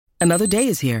Another day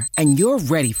is here, and you're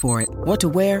ready for it. What to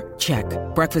wear? Check.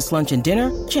 Breakfast, lunch, and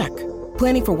dinner? Check.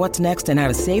 Planning for what's next and how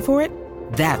to save for it?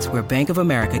 That's where Bank of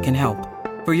America can help.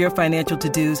 For your financial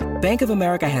to-dos, Bank of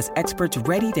America has experts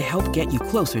ready to help get you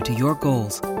closer to your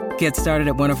goals. Get started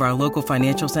at one of our local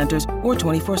financial centers or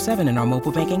 24/7 in our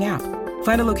mobile banking app.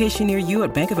 Find a location near you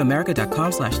at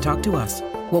bankofamerica.com/talktous.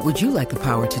 What would you like the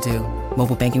power to do?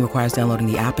 Mobile banking requires downloading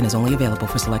the app and is only available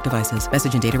for select devices.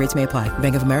 Message and data rates may apply.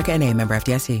 Bank of America N.A., member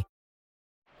FDIC.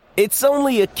 It's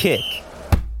only a kick,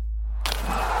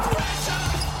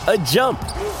 a jump,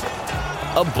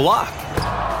 a block.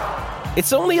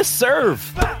 It's only a serve.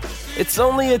 It's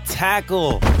only a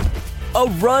tackle, a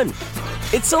run.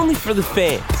 It's only for the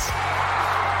fans.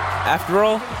 After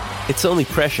all, it's only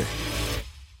pressure.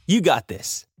 You got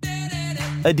this.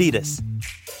 Adidas.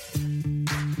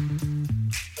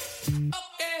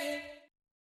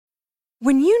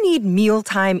 When you need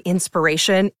mealtime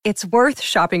inspiration, it's worth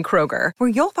shopping Kroger, where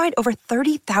you'll find over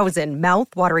 30,000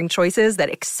 mouth-watering choices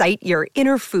that excite your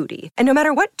inner foodie. And no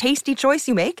matter what tasty choice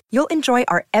you make, you'll enjoy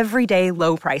our everyday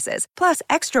low prices, plus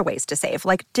extra ways to save,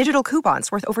 like digital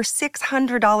coupons worth over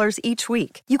 $600 each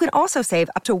week. You can also save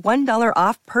up to $1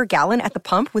 off per gallon at the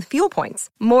pump with fuel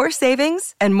points. More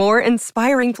savings and more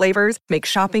inspiring flavors make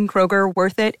shopping Kroger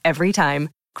worth it every time.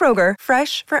 Kroger,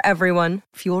 fresh for everyone.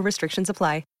 Fuel restrictions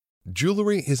apply.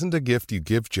 Jewelry isn't a gift you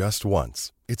give just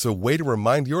once. It's a way to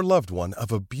remind your loved one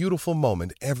of a beautiful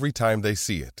moment every time they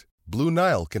see it. Blue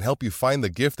Nile can help you find the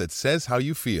gift that says how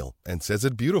you feel and says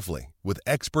it beautifully, with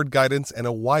expert guidance and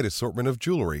a wide assortment of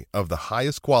jewelry of the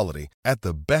highest quality at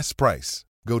the best price.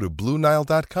 Go to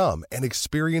BlueNile.com and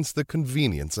experience the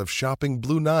convenience of shopping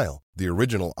Blue Nile, the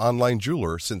original online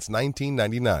jeweler since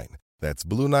 1999. That's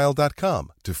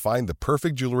BlueNile.com to find the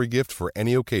perfect jewelry gift for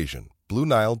any occasion.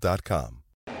 BlueNile.com.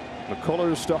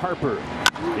 McCullers to Harper.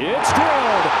 It's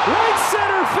good. Right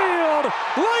center field.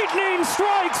 Lightning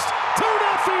strikes.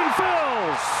 2-0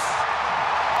 Phils.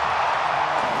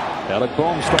 Alec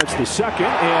Bohm starts the second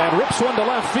and rips one to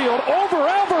left field. Over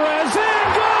Alvarez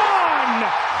and gone.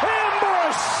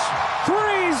 Ambush.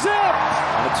 3-zip.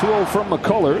 A 2-0 from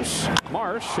McCullers.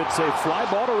 Marsh hits a fly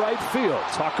ball to right field.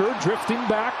 Tucker drifting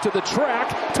back to the track,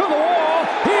 to the wall.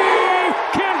 He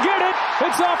can't get it.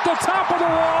 It's off the top of the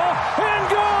wall and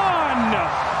gone.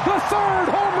 The third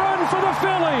home run for the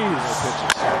Phillies.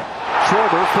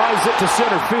 Schwarber flies it to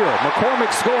center field.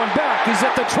 McCormick's going back. He's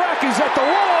at the track. He's at the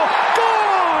wall.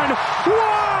 Gone.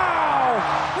 Wow.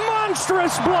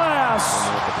 Monstrous blast.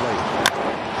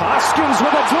 Hoskins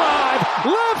with a drive.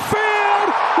 Left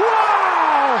field.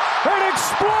 Wow. An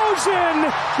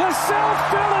explosion. The South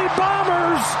Philly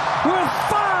Bombers with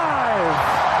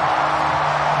 5.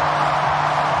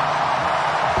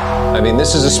 I mean,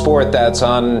 this is a sport that's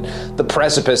on the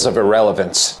precipice of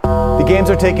irrelevance. The games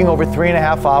are taking over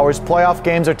 3.5 hours. Playoff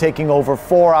games are taking over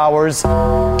 4 hours.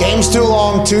 Game's too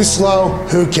long, too slow.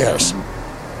 Who cares?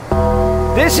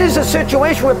 This is a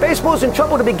situation where baseball's in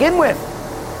trouble to begin with.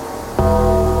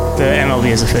 The MLB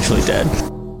is officially dead.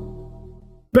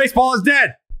 Baseball is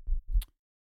dead.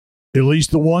 At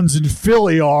least the ones in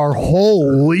Philly are.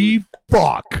 Holy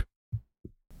fuck.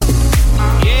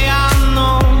 Yeah, I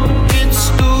know it's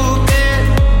stupid.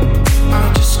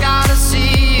 I just gotta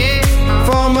see it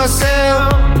for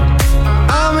myself.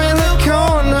 I'm in the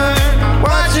corner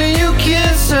watching you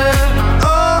kiss her.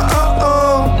 Oh, oh,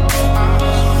 oh.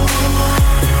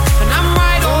 And I'm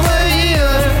right over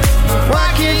here. Why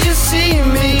can't you see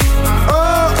me?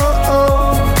 Oh, oh,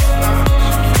 oh.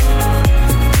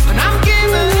 And I'm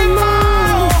giving him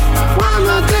all. I'm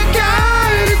not the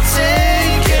guy to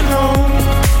take it home.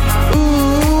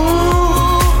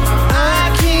 Ooh, I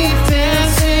keep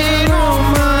dancing on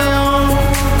my own.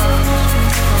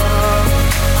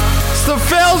 It's the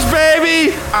Phils, baby!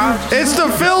 It's the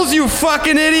Phils, you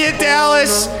fucking idiot,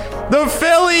 Dallas! The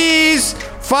Phillies!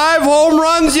 5 home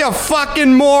runs, you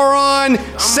fucking moron!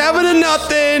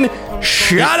 7-0,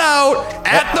 shutout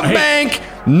at the bank.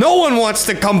 No one wants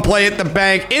to come play at the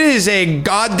bank. It is a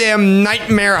goddamn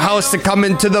nightmare house to come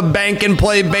into the bank and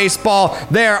play baseball.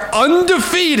 They're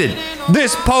undefeated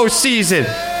this postseason.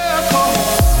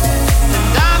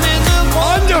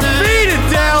 Undefeated,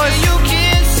 Dallas!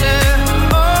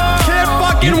 Can't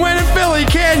fucking win in Philly,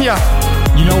 can ya?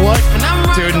 You know what?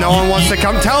 Dude, no one wants to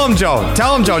come. Tell him, Joe.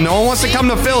 Tell him, Joe. No one wants to come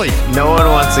to Philly. No one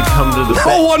wants to come to the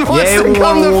No one wants to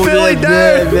come to Philly,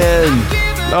 dude.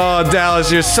 Oh,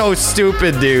 Dallas, you're so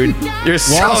stupid, dude. You're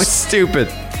so stupid.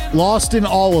 Lost in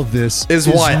all of this is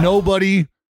what? Nobody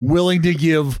willing to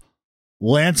give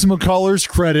Lance McCullers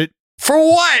credit. For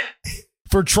what?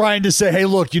 For trying to say, hey,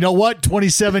 look, you know what?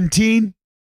 2017,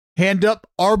 hand up,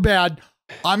 our bad.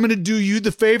 I'm going to do you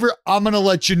the favor. I'm going to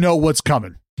let you know what's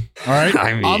coming. All right?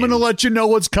 I'm going to let you know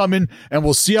what's coming, and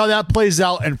we'll see how that plays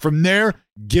out. And from there,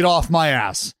 get off my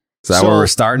ass. Is that where we're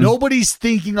starting? Nobody's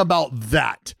thinking about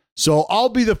that. So I'll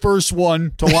be the first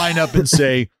one to line up and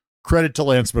say, credit to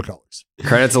Lance McCullers.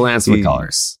 Credit to Lance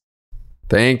McCullers.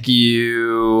 Thank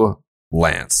you,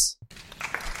 Lance.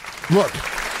 Look,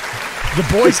 the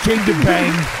boys came to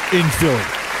bang in Philly.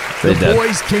 The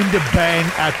boys came to bang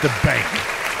at the bank.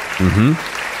 Mm-hmm.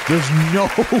 There's no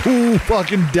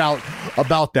fucking doubt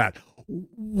about that.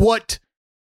 What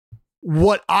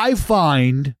I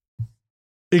find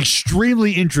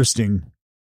extremely interesting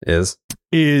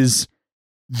is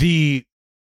the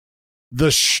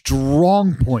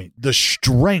strong point, the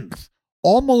strength,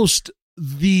 almost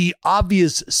the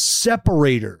obvious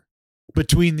separator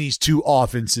between these two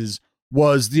offenses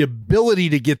was the ability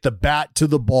to get the bat to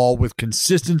the ball with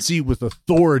consistency, with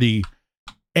authority,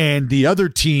 and the other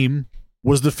team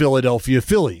was the Philadelphia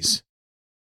Phillies.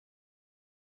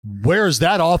 Where's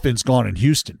that offense gone in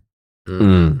Houston?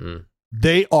 Mm-hmm.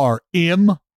 They are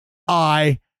MIA,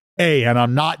 and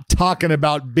I'm not talking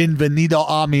about Bienvenido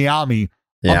a Miami.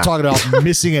 Yeah. I'm talking about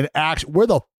missing an action. Where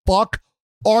the fuck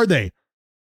are they?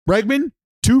 Bregman,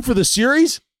 2 for the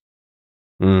series?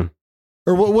 Or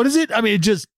what is it? I mean,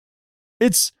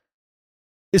 it's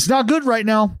not good right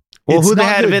now. Well, it's who they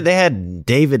had? good. They had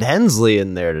David Hensley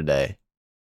in there today.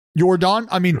 Jordan.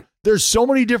 I mean, there's so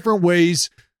many different ways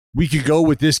we could go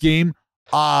with this game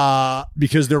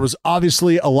because there was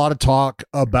obviously a lot of talk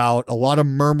about, a lot of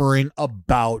murmuring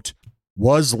about,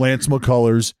 was Lance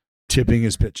McCullers tipping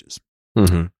his pitches?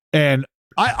 Mm-hmm. And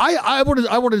I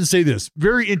wanted to say this,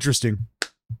 very interesting.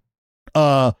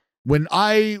 When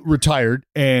I retired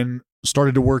and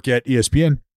started to work at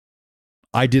ESPN,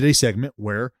 I did a segment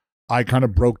where I kind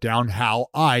of broke down how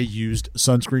I used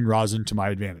sunscreen rosin to my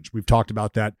advantage. We've talked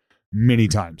about that many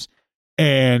times.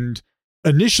 And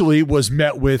initially was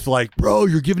met with like, bro,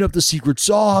 you're giving up the secret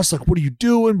sauce. Like, what are you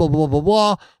doing? Blah, blah, blah, blah,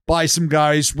 blah. By some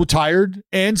guys retired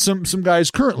and some guys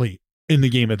currently in the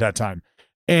game at that time.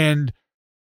 And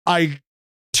I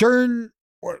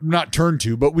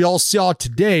but we all saw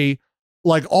today,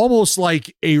 like almost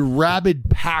like a rabid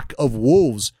pack of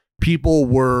wolves. People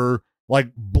were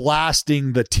like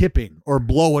blasting the tipping or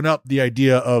blowing up the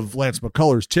idea of Lance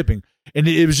McCullers tipping. And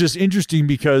it was just interesting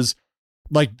because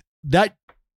like that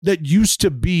used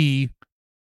to be,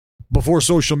 before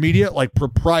social media, like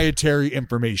proprietary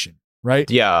information, right?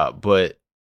 Yeah, but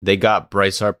they got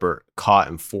Bryce Harper caught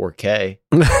in 4K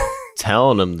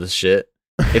telling him the shit.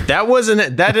 If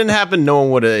that didn't happen, no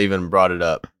one would have even brought it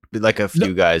up. Like a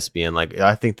few guys being like,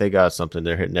 I think they got something.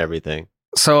 They're hitting everything.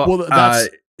 So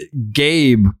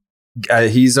Gabe,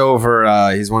 he's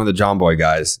over. He's one of the John Boy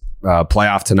guys.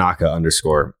 Playoff Tanaka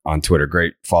 _ on Twitter.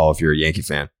 Great follow if you're a Yankee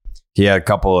fan. He had a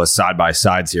couple of side by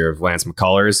sides here of Lance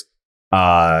McCullers.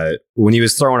 When he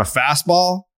was throwing a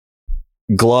fastball,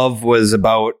 glove was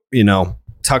about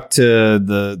tucked to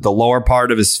the lower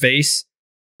part of his face,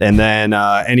 and then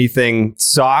anything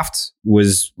soft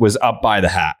was up by the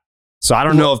hat. So I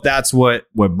don't know if that's what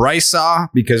Bryce saw,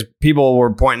 because people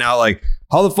were pointing out like,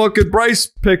 how the fuck could Bryce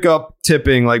pick up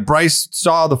tipping? Like Bryce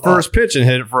saw the first pitch and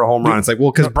hit it for a home run. It's like,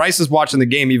 well, because Bryce is watching the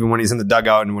game even when he's in the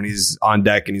dugout and when he's on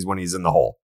deck and when he's in the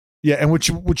hole. Yeah, and what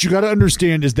you got to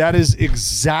understand is that is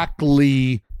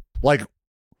exactly like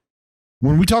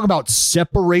when we talk about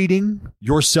separating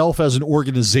yourself as an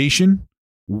organization,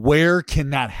 where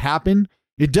can that happen?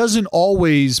 It doesn't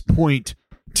always point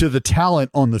to the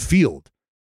talent on the field.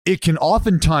 It can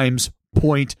oftentimes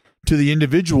point to the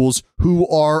individuals who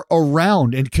are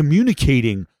around and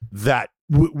communicating that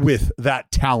with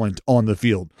that talent on the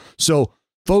field. So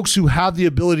folks who have the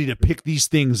ability to pick these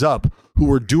things up,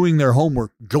 who are doing their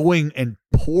homework, going and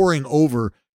poring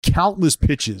over countless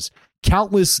pitches,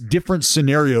 countless different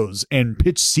scenarios and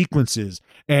pitch sequences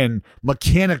and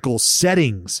mechanical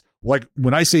settings. Like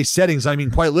when I say settings, I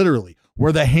mean quite literally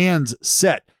where the hands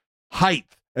set, height,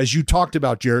 as you talked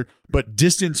about, Jared, but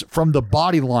distance from the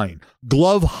body line,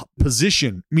 glove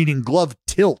position, meaning glove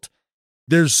tilt.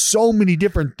 There's so many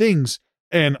different things.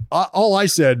 And all I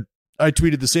said, I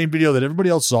tweeted the same video that everybody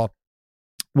else saw,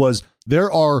 was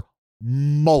there are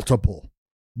multiple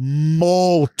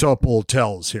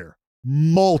tells here.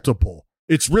 Multiple.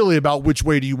 It's really about which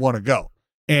way do you want to go.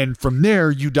 And from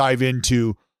there, you dive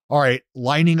into, all right,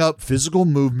 lining up physical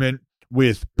movement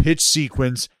with pitch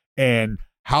sequence and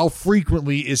how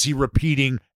frequently is he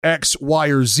repeating X, Y,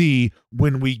 or Z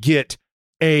when we get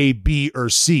A, B, or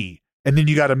C? And then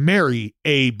you got to marry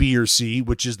A, B, or C,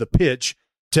 which is the pitch,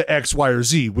 to X, Y, or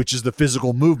Z, which is the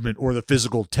physical movement or the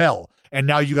physical tell. And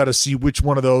now you got to see which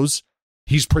one of those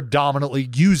he's predominantly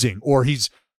using, or he's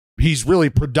really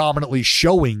predominantly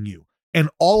showing you. And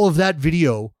all of that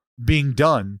video being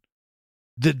done,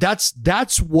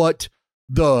 that's what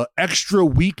the extra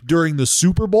week during the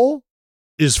Super Bowl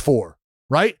is for,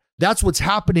 right? That's what's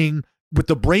happening with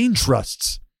the brain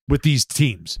trusts with these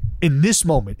teams in this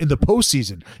moment in the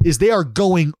postseason, is they are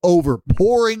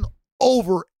pouring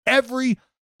over every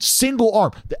single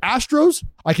arm. The Astros,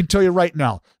 I can tell you right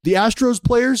now, the Astros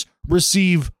players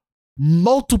receive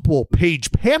multiple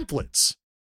page pamphlets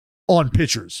on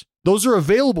pitchers. Those are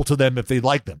available to them if they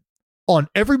like them, on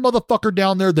every motherfucker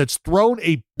down there that's thrown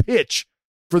a pitch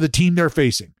for the team they're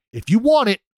facing. If you want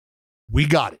it, we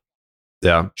got it.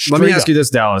 Yeah. Straight Let me ask up. you this,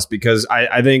 Dallas, because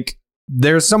I think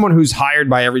there's someone who's hired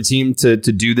by every team to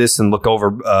do this and look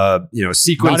over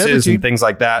sequences and things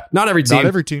like that. Not every team. Not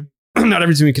every team. Not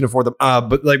every team can afford them.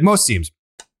 But like most teams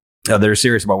that are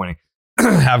serious about winning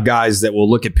have guys that will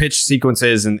look at pitch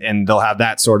sequences and they'll have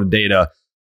that sort of data.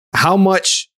 How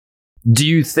much do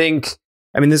you think?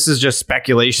 I mean, this is just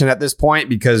speculation at this point,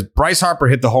 because Bryce Harper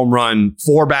hit the home run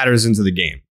 4 batters into the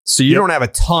game. So you don't have a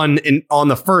ton on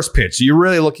the first pitch. So you're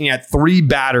really looking at 3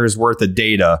 batters worth of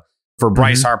data for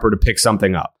Bryce Harper to pick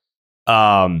something up.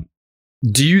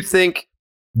 Do you think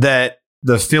that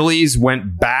the Phillies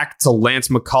went back to Lance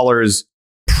McCullers'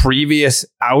 previous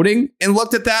outing and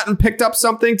looked at that and picked up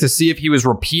something to see if he was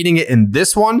repeating it in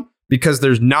this one? Because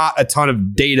there's not a ton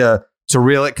of data to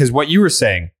really, because what you were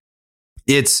saying,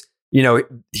 it's,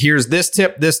 here's this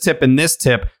tip, and this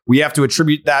tip. We have to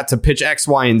attribute that to pitch X,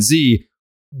 Y, and Z.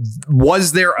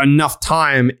 Was there enough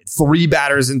time 3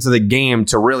 batters into the game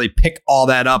to really pick all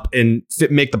that up and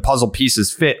make the puzzle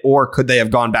pieces fit? Or could they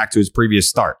have gone back to his previous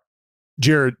start?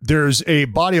 Jared, there's a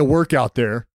body of work out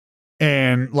there.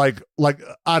 And like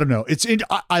I don't know.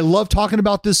 I love talking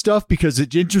about this stuff because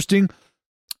it's interesting.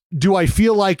 Do I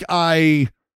feel like I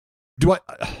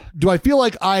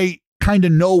kind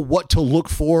of know what to look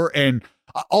for? And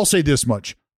I'll say this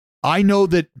much. I know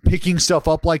that picking stuff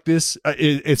up like this,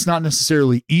 it's not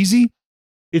necessarily easy.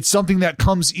 It's something that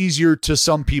comes easier to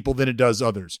some people than it does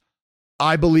others.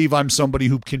 I believe I'm somebody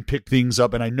who can pick things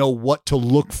up and I know what to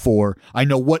look for. I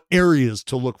know what areas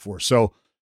to look for. So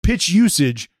pitch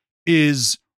usage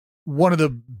is one of the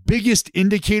biggest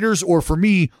indicators, or for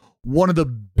me, one of the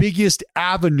biggest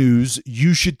avenues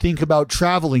you should think about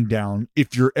traveling down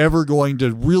if you're ever going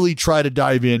to really try to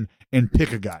dive in and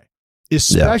pick a guy,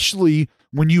 especially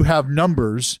when you have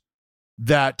numbers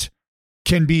that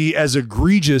can be as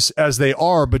egregious as they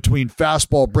are between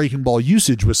fastball, breaking ball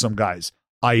usage with some guys,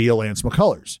 i.e. Lance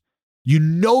McCullers.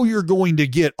 You're going to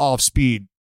get off speed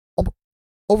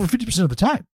over 50% of the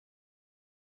time.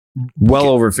 Well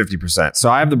over 50%. So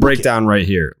I have the breakdown right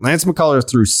here. Lance McCullers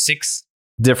threw 6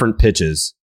 different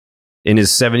pitches in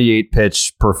his 78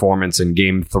 pitch performance in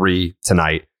game 3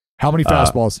 tonight. How many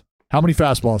fastballs?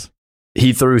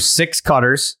 He threw 6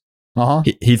 cutters.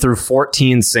 He threw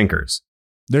 14 sinkers.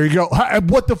 There you go.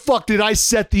 What the fuck did I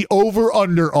set the over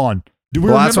under on? Do we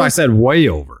remember? That's why I said way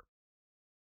over.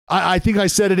 I think I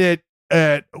said it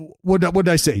at what did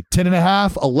I say?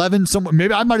 10.5, 11, somewhere.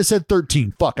 Maybe I might have said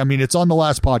 13. Fuck. I mean, it's on the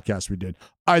last podcast we did.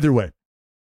 Either way.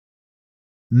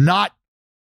 I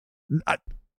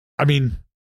mean,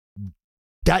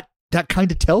 that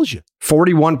kind of tells you.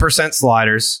 41%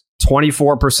 sliders,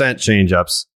 24%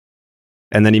 changeups,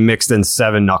 and then he mixed in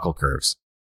 7 knuckle curves.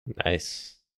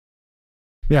 Nice.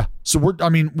 Yeah. So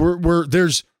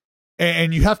there's,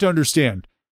 and you have to understand,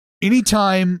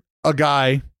 anytime a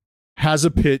guy has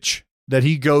a pitch that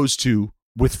he goes to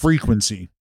with frequency,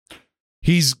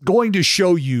 he's going to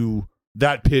show you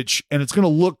that pitch and it's going to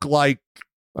look like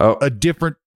a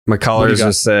different. McCullers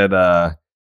just said,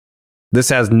 this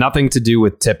has nothing to do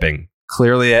with tipping.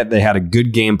 Clearly, they had a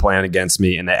good game plan against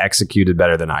me and they executed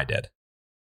better than I did.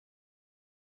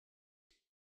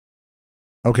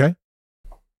 Okay.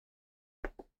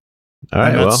 All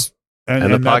right.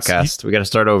 And the podcast. We got to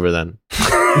start over then.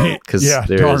 Because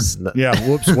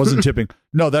whoops, wasn't tipping.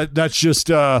 No, that's just.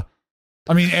 And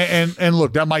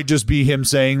look, that might just be him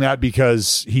saying that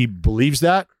because he believes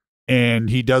that, and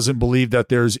he doesn't believe that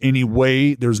there's any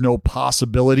way, there's no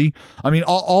possibility. I mean,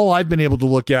 all I've been able to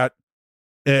look at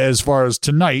as far as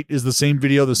tonight is the same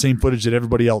video, the same footage that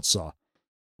everybody else saw.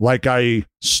 Like I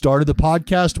started the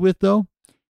podcast with, though.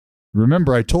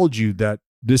 Remember, I told you that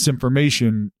this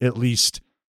information, at least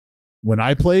when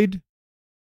I played,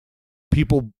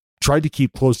 people tried to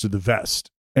keep close to the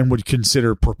vest and would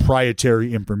consider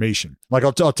proprietary information. Like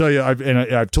I'll tell you,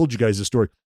 I've told you guys this story.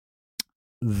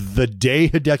 The day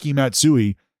Hideki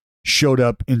Matsui showed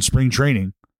up in spring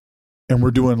training and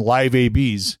we're doing live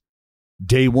ABs,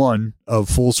 day 1 of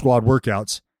full squad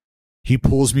workouts, he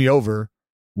pulls me over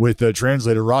with the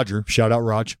translator, Roger. Shout out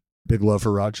Raj. Big love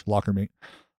for Raj, locker mate.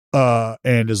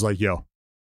 And is like, yo,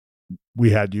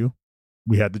 we had you.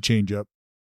 We had the changeup.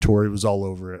 Torrey was all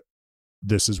over it.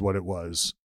 This is what it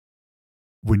was.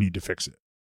 We need to fix it.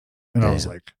 And I was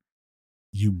like,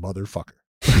 you motherfucker.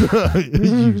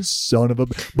 You son of a...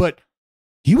 But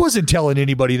he wasn't telling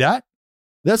anybody that.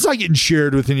 That's not getting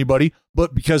shared with anybody.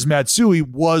 But because Matsui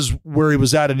was where he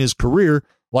was at in his career,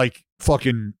 like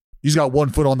fucking, he's got 1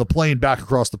 foot on the plane back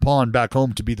across the pond, back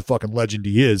home to be the fucking legend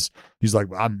he is. He's like,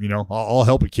 I'll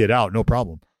help a kid out. No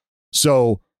problem.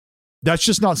 So that's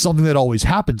just not something that always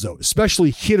happens, though,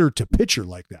 especially hitter to pitcher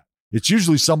like that. It's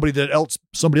usually somebody else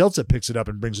that picks it up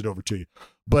and brings it over to you.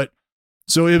 But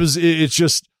so it's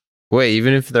just. Wait,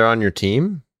 even if they're on your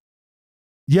team?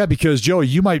 Yeah, because Joey,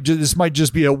 this might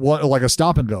just be like a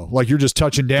stop and go. Like you're just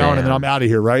touching down and then I'm out of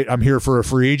here, right? I'm here for a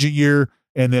free agent year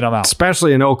and then I'm out.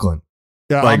 Especially in Oakland.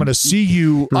 Yeah, like, I'm going to see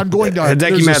you. I'm going to.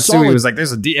 Hideki Matsui was like,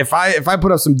 if I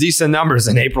put up some decent numbers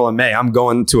in April and May, I'm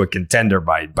going to a contender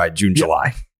by June,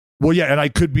 July. Well, yeah, and I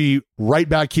could be right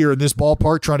back here in this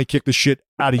ballpark trying to kick the shit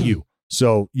out of you.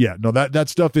 So yeah, no, that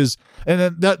stuff is, and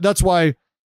then that's why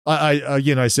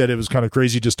I said it was kind of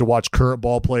crazy just to watch current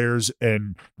ball players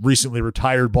and recently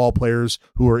retired ball players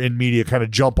who are in media kind of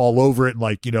jump all over it and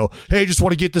like, hey, just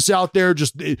want to get this out there.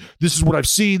 Just this is what I've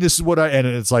seen. This is what and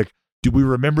it's like, do we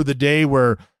remember the day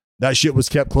where that shit was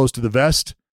kept close to the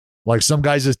vest? Like some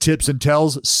guys' tips and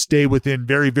tells stay within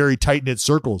very, very tight knit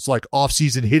circles, like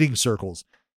off-season hitting circles.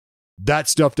 That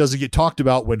stuff doesn't get talked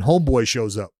about when homeboy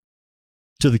shows up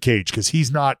to the cage because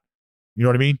he's not, you know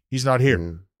what I mean? He's not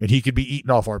here and he could be eating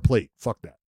off our plate. Fuck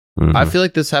that. Mm-hmm. I feel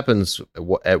like this happens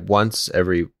at once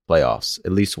every playoffs,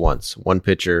 at least once. One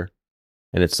pitcher,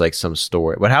 and it's like some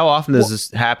story. But how often does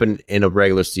this happen in a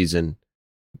regular season?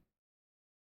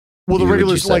 Well,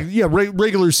 the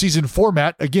regular season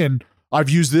format. Again, I've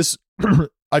used this.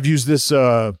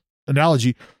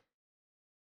 Analogy.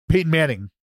 Peyton Manning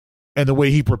and the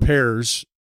way he prepares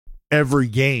every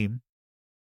game,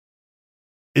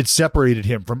 it separated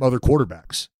him from other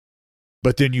quarterbacks.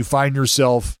 But then you find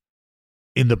yourself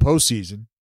in the postseason,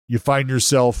 you find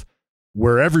yourself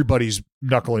where everybody's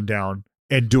knuckling down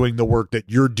and doing the work that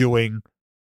you're doing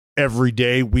every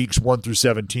day, weeks 1 through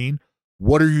 17.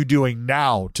 What are you doing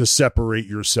now to separate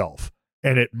yourself?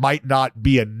 And it might not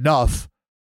be enough,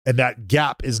 and that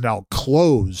gap is now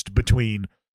closed between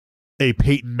a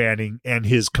Peyton Manning and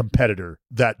his competitor,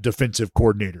 that defensive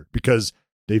coordinator, because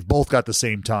they've both got the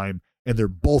same time and they're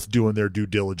both doing their due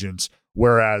diligence.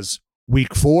 Whereas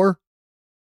week 4,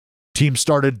 team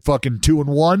started fucking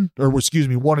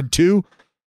 1-2.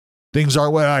 Things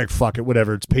aren't, well, fuck it,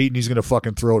 whatever. It's Peyton. He's going to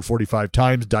fucking throw it 45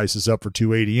 times. Dice is up for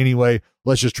 280 anyway.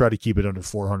 Let's just try to keep it under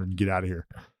 400 and get out of here.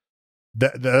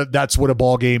 That's what a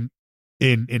ball game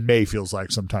in May feels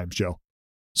like sometimes, Joe.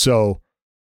 So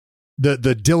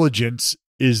the diligence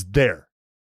is there.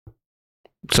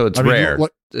 So it's rare.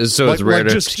 It's rare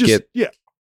to skip. Yeah.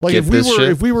 Like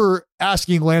if we were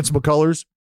asking Lance McCullers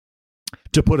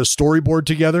to put a storyboard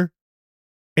together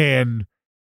and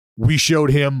we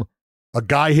showed him a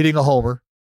guy hitting a homer,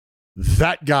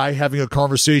 that guy having a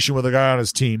conversation with a guy on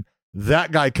his team,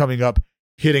 that guy coming up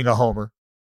hitting a homer,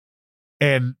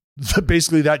 and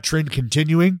basically that trend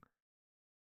continuing,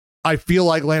 I feel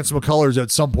like Lance McCullers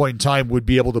at some point in time would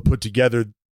be able to put together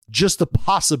just the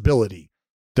possibility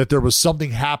that there was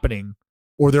something happening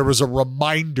or there was a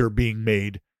reminder being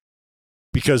made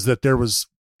because that there was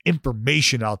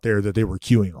information out there that they were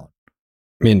queuing on.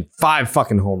 I mean, 5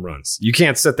 fucking home runs. You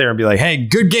can't sit there and be like, "Hey,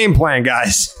 good game plan,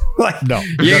 guys." Like, no,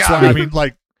 that's what I mean.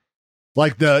 Like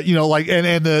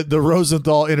the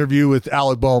Rosenthal interview with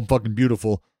Alec Boehm, fucking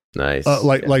beautiful. Nice.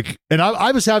 And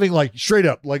I was having like straight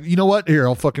up, like, you know what? Here,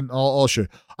 I'll show you.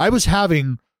 I was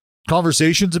having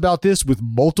conversations about this with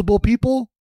multiple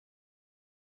people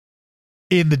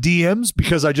in the DMs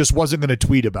because I just wasn't going to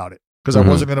tweet about it because I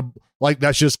wasn't going to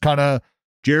that's just kind of.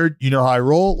 Jared, you know how I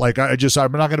roll. Like I'm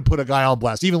not going to put a guy on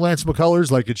blast. Even Lance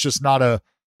McCullers, like it's just not a.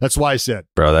 That's why I said,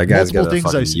 bro, that guy's got a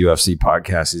fucking UFC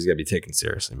podcast. He's got to be taken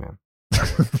seriously, man.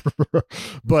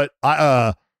 But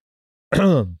I'm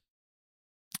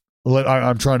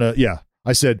trying to. Yeah,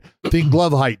 I said think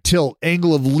glove height, tilt,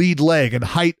 angle of lead leg, and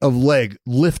height of leg,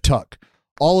 lift tuck.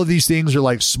 All of these things are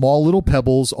like small little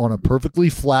pebbles on a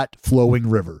perfectly flat flowing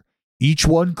river. Each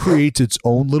one creates its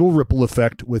own little ripple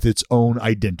effect with its own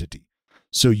identity.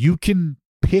 So you can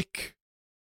pick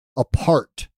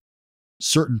apart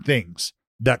certain things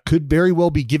that could very well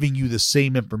be giving you the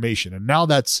same information. And now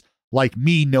that's like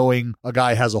me knowing a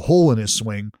guy has a hole in his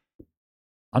swing.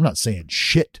 I'm not saying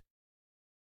shit.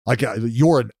 Like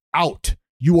you're an out.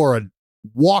 You are a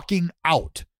walking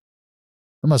out.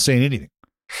 I'm not saying anything.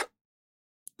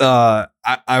 I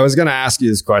was going to ask you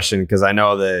this question because I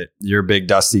know that you're a big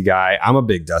Dusty guy. I'm a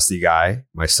big Dusty guy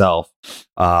myself.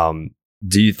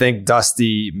 Do you think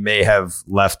Dusty may have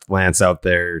left Lance out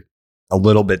there a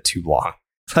little bit too long?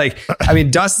 Like, I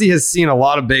mean, Dusty has seen a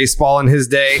lot of baseball in his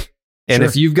day. And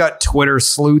if you've got Twitter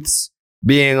sleuths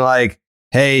being like,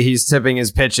 hey, he's tipping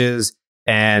his pitches,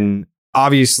 and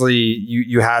obviously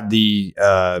you had the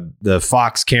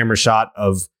Fox camera shot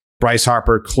of Bryce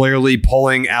Harper clearly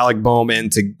pulling Alec Bohm in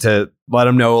to let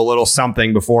him know a little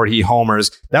something before he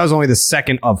homers. That was only the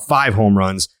second of 5 home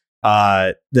runs.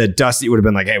 That Dusty would have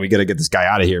been like, hey, we got to get this guy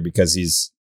out of here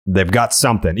because they've got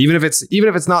something. Even if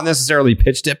it's not necessarily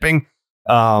pitch tipping.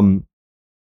 Do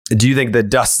you think that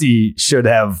Dusty should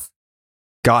have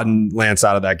gotten Lance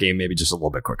out of that game maybe just a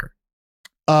little bit quicker?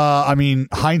 I mean,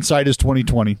 hindsight is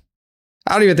 20/20.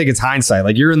 I don't even think it's hindsight.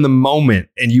 Like, you're in the moment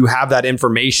and you have that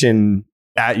information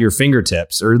at your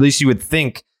fingertips, or at least you would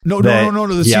think. No. Don't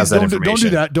do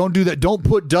that. Don't do that. Don't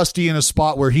put Dusty in a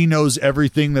spot where he knows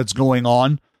everything that's going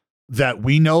on that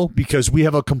we know, because we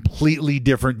have a completely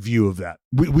different view of that.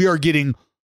 We are getting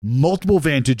multiple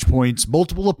vantage points,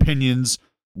 multiple opinions.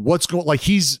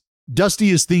 Dusty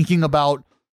is thinking about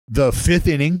the 5th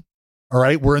inning. All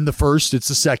right, we're in the 1st. It's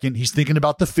the 2nd. He's thinking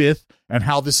about the 5th and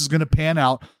how this is going to pan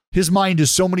out. His mind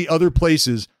is so many other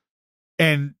places.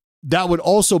 And that would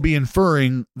also be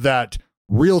inferring that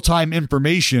real-time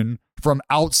information from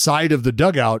outside of the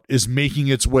dugout is making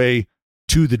its way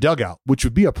to the dugout, which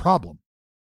would be a problem.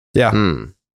 Yeah.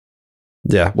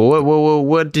 Yeah. Well,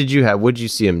 what did you have? What did you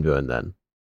see him doing then?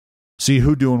 See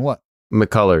who doing what?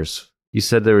 McCullers. You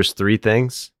said there was 3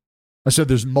 things? I said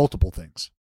there's multiple things.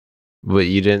 But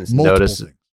you didn't notice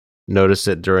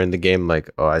it during the game? Like,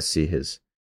 oh, I see his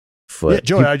foot. Yeah,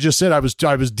 Joey, I just said I was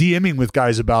DMing with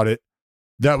guys about it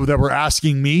that were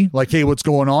asking me, like, hey, what's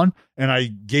going on? And I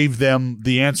gave them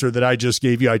the answer that I just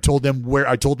gave you. I told them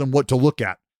what to look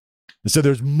at. I said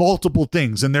there's multiple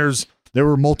things, and there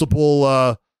were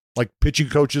multiple like pitching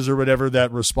coaches or whatever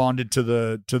that responded to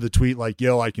the tweet, like,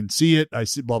 yo, I can see it. I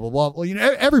see blah, blah, blah. Well,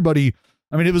 everybody,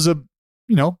 I mean, it was a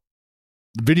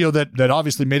video that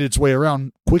obviously made its way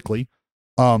around quickly.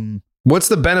 What's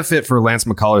the benefit for Lance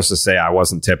McCullers to say I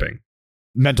wasn't tipping?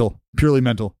 Purely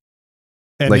mental.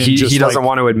 And like he doesn't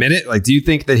want to admit it. Like, do you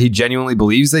think that he genuinely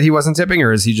believes that he wasn't tipping,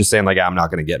 or is he just saying like, I'm not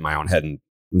going to get in my own head and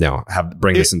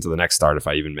bring this into the next start if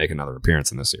I even make another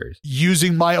appearance in this series?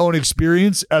 Using my own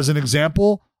experience as an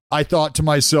example, I thought to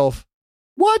myself,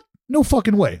 what? No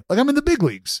fucking way. Like, I'm in the big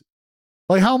leagues.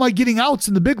 Like, how am I getting outs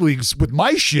in the big leagues with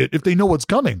my shit if they know what's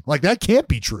coming? Like, that can't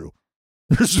be true.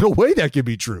 There's no way that can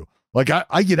be true. Like,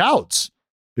 I get outs.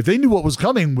 If they knew what was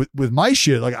coming with my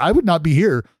shit, like, I would not be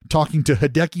here talking to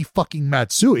Hideki fucking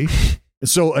Matsui. And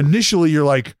so initially you're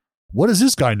like, what does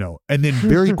this guy know? And then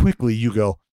very quickly you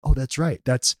go, oh, that's right.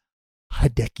 That's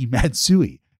Hideki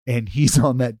Matsui. And he's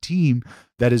on that team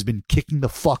that has been kicking the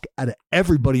fuck out of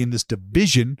everybody in this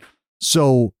division.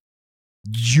 So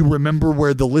you remember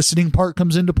where the listening part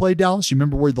comes into play, Dallas? You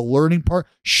remember where the learning part?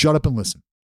 Shut up and listen.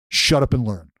 Shut up and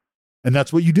learn. And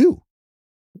that's what you do.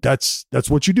 That's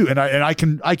what you do. And I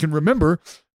can remember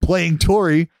playing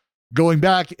Torrey, going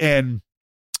back, and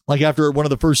like after one of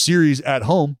the first series at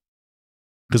home,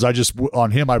 because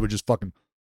on him I would just fucking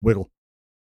wiggle,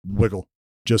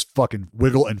 just fucking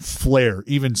wiggle and flare.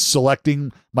 Even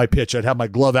selecting my pitch, I'd have my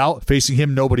glove out, facing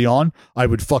him, nobody on. I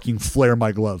would fucking flare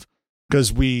my glove.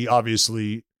 Because we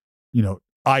obviously,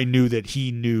 I knew that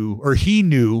he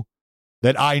knew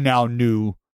that I now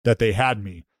knew that they had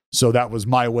me. So that was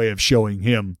my way of showing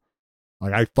him,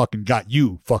 like, I fucking got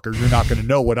you, fucker. You're not going to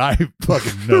know what I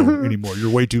fucking know anymore. You're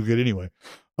way too good anyway.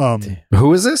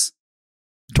 Who is this?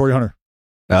 Torrey Hunter.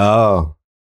 Oh.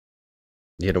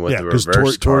 You hit him with the reverse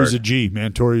card. Torrey's a G,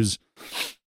 man. Torrey's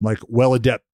like well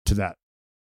adept to that.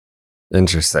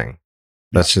 Interesting.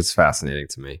 That shit's fascinating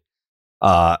to me.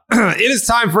 It is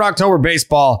time for October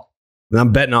baseball, and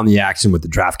I'm betting on the action with the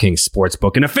DraftKings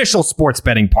Sportsbook, an official sports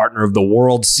betting partner of the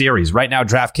World Series. Right now,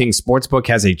 DraftKings Sportsbook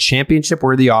has a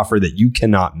championship-worthy offer that you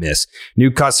cannot miss. New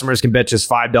customers can bet just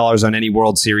 $5 on any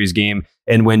World Series game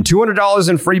and win $200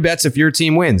 in free bets if your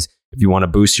team wins. If you want to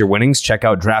boost your winnings, check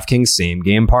out DraftKings Same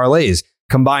Game Parlays.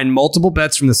 Combine multiple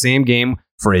bets from the same game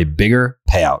for a bigger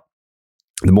payout.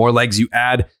 The more legs you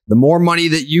add, the more money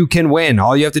that you can win.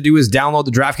 All you have to do is download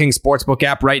the DraftKings Sportsbook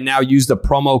app right now. Use the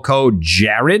promo code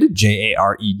JARED,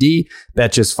 Jared.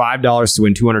 Bet just $5 to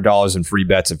win $200 in free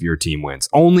bets if your team wins.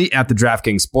 Only at the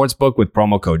DraftKings Sportsbook with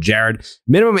promo code JARED.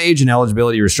 Minimum age and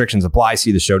eligibility restrictions apply.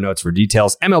 See the show notes for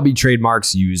details. MLB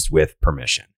trademarks used with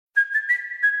permission.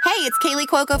 Hey, it's Kaylee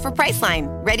Cuoco for Priceline.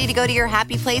 Ready to go to your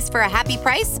happy place for a happy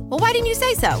price? Well, why didn't you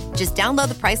say so? Just download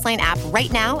the Priceline app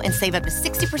right now and save up to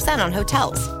 60% on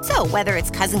hotels. So whether it's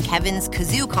Cousin Kevin's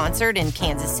Kazoo Concert in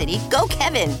Kansas City, go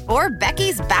Kevin, or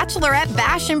Becky's Bachelorette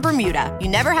Bash in Bermuda, you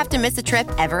never have to miss a trip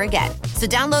ever again. So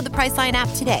download the Priceline app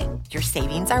today. Your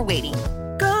savings are waiting.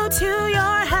 Go to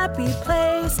your happy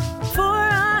place for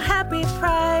a happy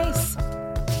price.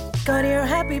 Go to your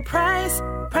happy price,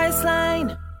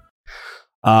 Priceline.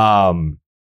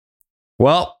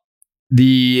 Well,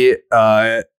 the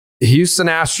Houston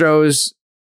Astros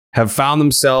have found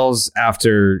themselves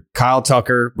after Kyle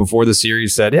Tucker before the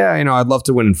series said, yeah, I'd love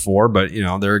to win in 4, but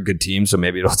they're a good team, so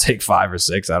maybe it'll take 5 or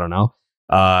 6. I don't know.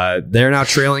 They're now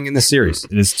trailing in the series.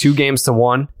 It is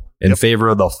 2-1 in favor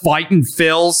of the fighting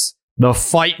Phils, the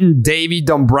fighting Davey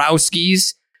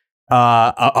Dombrowskis.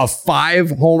 A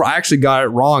 5 home. I actually got it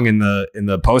wrong in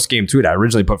the post game tweet. I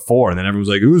originally put 4, and then everyone was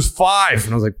like, "It was 5,"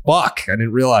 and I was like, "Fuck!" I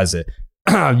didn't realize it.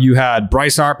 You had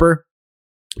Bryce Harper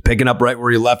picking up right where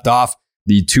he left off,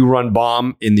 the 2-run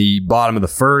bomb in the bottom of the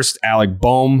first. Alec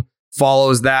Boehm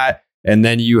follows that, and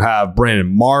then you have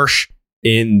Brandon Marsh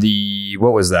in the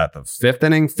the 5th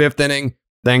inning. 5th inning.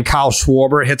 Then Kyle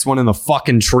Schwarber hits one in the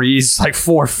fucking trees, like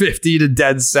 450 to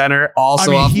dead center.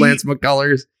 Also off Lance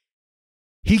McCullers.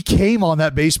 He came on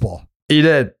that baseball. He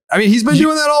did. He's been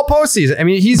doing that all postseason.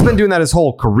 He's been doing that his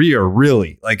whole career,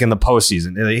 really, like in the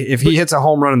postseason. If he hits a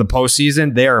home run in the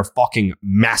postseason, they are fucking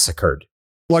massacred.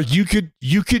 Like you could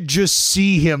just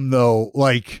see him though,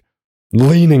 like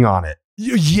leaning on it.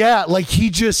 Yeah, like he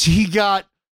hit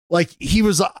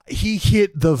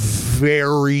the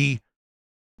very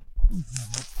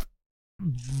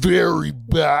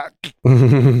back of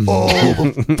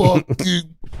the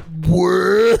fucking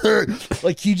word.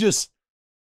 Like he just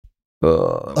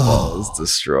was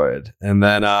destroyed. And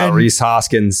then Rhys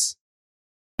Hoskins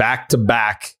back to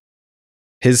back,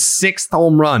 his 6th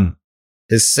home run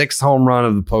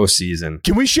of the postseason.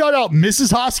 Can we shout out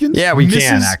Mrs. Hoskins? Yeah, we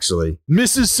can actually.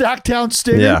 Mrs. Sacktown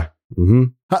Stadium. Yeah. Mm-hmm.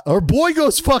 Her boy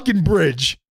goes fucking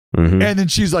bridge. Mm-hmm. And then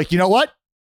she's like, you know what?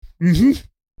 Mm-hmm.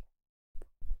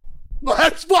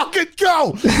 Let's fucking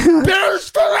go!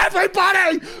 Beers for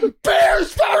everybody!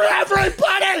 Beers for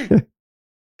everybody!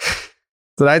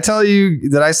 Did I tell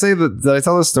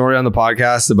the story on the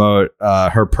podcast about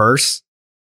her purse?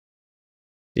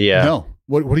 Yeah. No.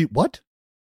 What are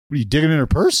you digging in her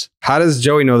purse? How does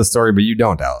Joey know the story, but you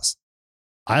don't, Dallas?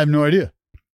 I have no idea.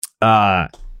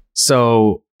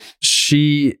 So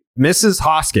Mrs.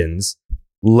 Hoskins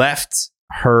left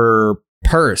her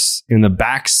purse in the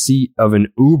back seat of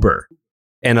an Uber,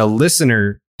 and a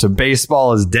listener to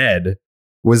Baseball is Dead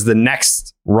was the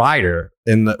next rider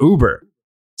in the Uber.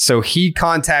 So he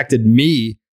contacted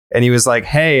me and he was like,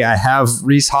 "Hey, I have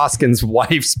Rhys Hoskins'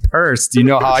 wife's purse. Do you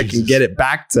know how I can get it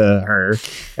back to her?"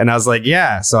 And I was like,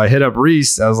 "Yeah." So I hit up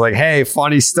Rhys. I was like, "Hey,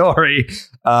 funny story.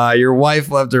 Your wife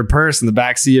left her purse in the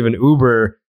back seat of an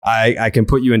Uber. I can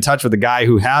put you in touch with the guy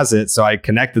who has it." So I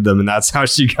connected them, and that's how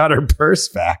she got her purse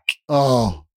back.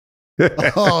 Oh,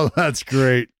 that's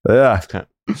great. Yeah.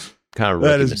 Kind of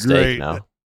rookie mistake great. Now.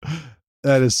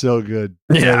 That is so good.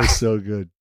 Yeah. That is so good.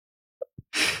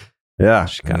 Yeah.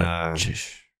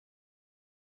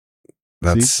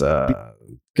 That's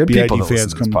good people that fans listen to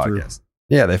this coming podcast.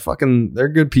 Yeah, they're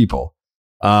good people.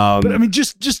 But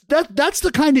just that's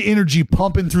the kind of energy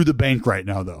pumping through the bank right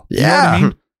now, though. You know what I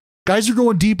mean? Guys are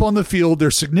going deep on the field.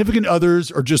 Their significant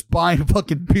others are just buying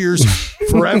fucking beers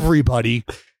for everybody.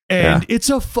 And it's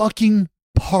a fucking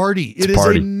party. It is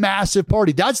a massive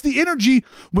party. That's the energy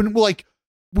when the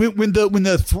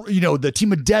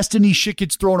Team of Destiny shit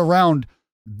gets thrown around.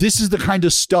 This is the kind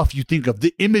of stuff you think of.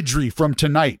 The imagery from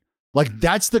tonight. Like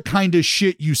that's the kind of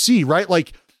shit you see, right?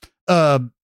 Like the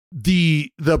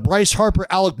Bryce Harper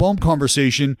Alec Boehm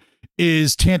conversation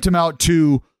is tantamount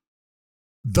to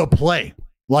the play.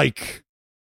 Like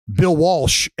Bill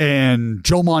Walsh and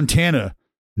Joe Montana,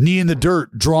 knee in the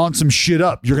dirt, drawing some shit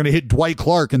up. You're going to hit Dwight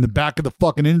Clark in the back of the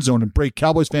fucking end zone and break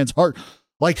Cowboys fans' heart.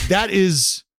 Like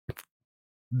that's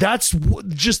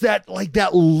just that, like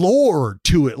that lore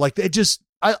to it. Like it just,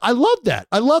 I love that.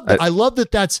 I love that. I love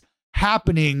that that's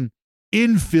happening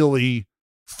in Philly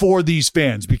for these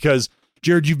fans because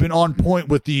Jared, you've been on point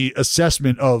with the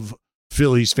assessment of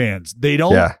Phillies fans. They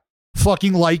don't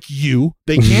fucking like you.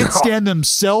 They can't stand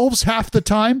themselves half the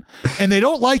time, and they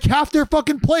don't like half their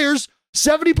fucking players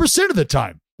 70% of the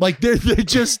time. Like they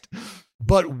just.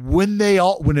 But when it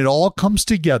all comes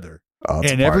together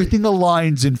and everything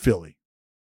aligns in Philly,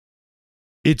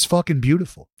 it's fucking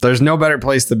beautiful. There's no better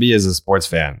place to be as a sports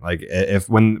fan. Like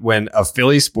when a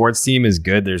Philly sports team is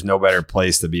good, there's no better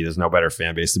place to be. There's no better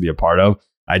fan base to be a part of.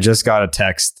 I just got a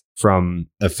text from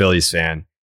a Phillies fan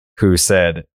who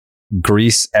said,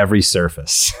 "Grease every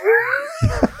surface."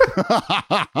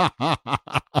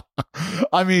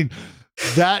 I mean,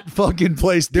 that fucking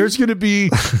place, there's going to be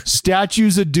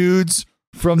statues of dudes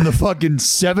from the fucking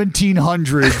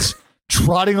 1700s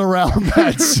trotting around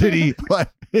that city. Like,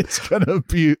 it's going to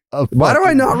be a Why do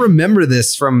I not remember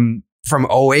this from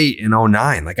 08 and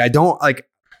 09? Like, I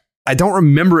don't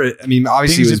remember it. I mean,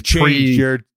 obviously it was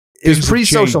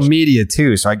pre-social media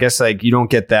too. So I guess like you don't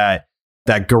get that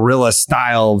guerrilla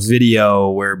style video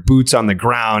where boots on the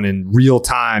ground in real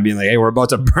time being like, hey, we're about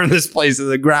to burn this place to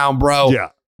the ground, bro. Yeah.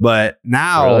 But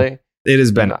now it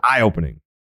has been eye-opening.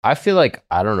 I feel like,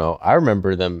 I don't know. I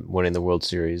remember them winning the World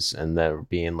Series and there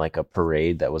being like a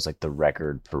parade that was like the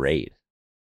record parade.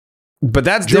 But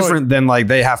that's different than like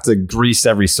they have to grease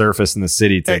every surface in the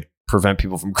city to prevent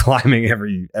people from climbing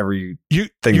every you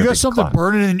thing. You got something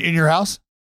burning in your house?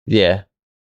 Yeah.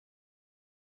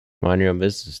 Mind your own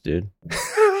business, dude.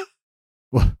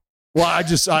 Well, I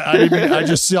just saw I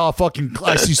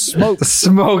see smoke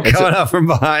coming out from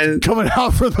behind, coming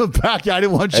out from the back. I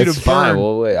didn't want you to burn. Fine.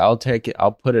 Well, wait, I'll take it.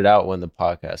 I'll put it out when the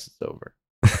podcast is over.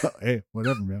 Hey,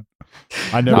 whatever, man.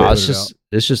 I never. It's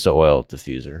just an oil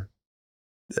diffuser.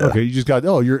 Yeah. Okay, you just got.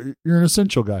 Oh, you're an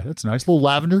essential guy. That's nice. A little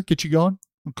lavender, get you going.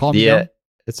 Calm you down.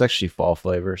 It's actually fall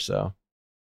flavor, so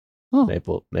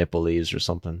maple leaves or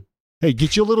something. Hey,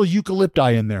 get you a little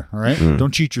eucalypti in there. All right,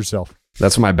 don't cheat yourself.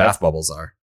 That's what my bath bubbles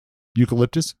are.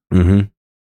 Eucalyptus. Mm-hmm.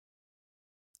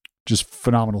 Just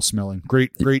phenomenal smelling.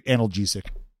 Great analgesic.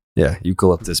 Yeah,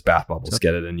 eucalyptus bath bubbles.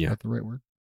 Get it in you. Is that the right word?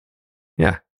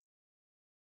 Yeah.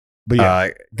 But yeah,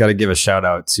 got to give a shout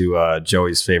out to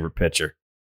Joey's favorite pitcher.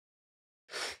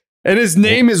 And his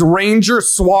name is Ranger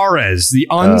Suarez, the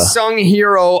unsung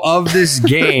hero of this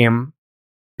game,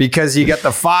 because you got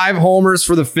the 5 homers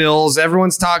for the Phils.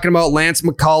 Everyone's talking about Lance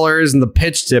McCullers and the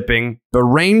pitch tipping, but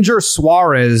Ranger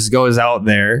Suarez goes out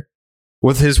there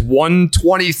with his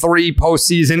 1.23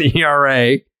 postseason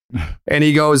ERA, and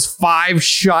he goes 5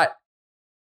 shut,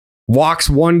 walks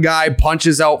 1 guy,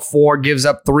 punches out 4, gives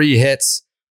up 3 hits.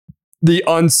 The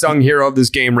unsung hero of this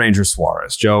game, Ranger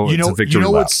Suarez. Joe, it's a victory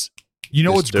lap. You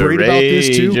know what's great about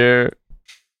this too?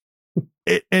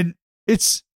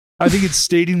 I think it's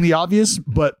stating the obvious,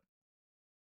 but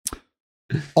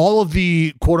all of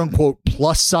the quote unquote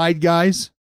plus side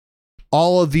guys,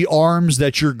 all of the arms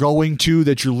that you're going to,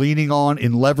 that you're leaning on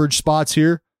in leverage spots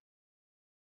here,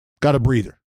 got a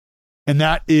breather. And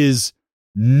that is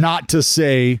not to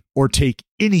say or take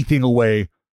anything away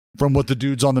from what the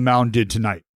dudes on the mound did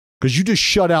tonight. Because you just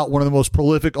shut out one of the most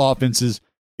prolific offenses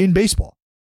in baseball.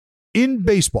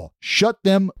 Shut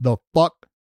them the fuck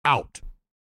out.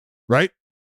 Right?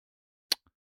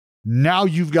 Now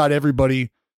you've got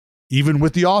everybody, even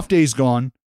with the off days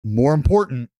gone, more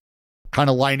important,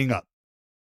 kind of lining up.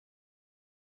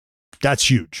 That's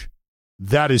huge.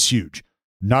 That is huge.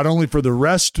 Not only for the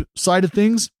rest side of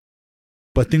things,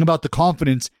 but think about the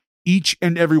confidence each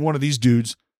and every one of these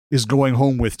dudes is going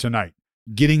home with tonight,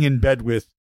 getting in bed with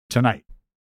tonight,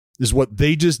 is what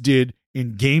they just did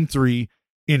in Game 3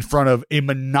 in front of a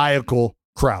maniacal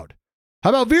crowd. How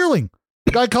about Veerling?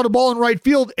 The guy caught a ball in right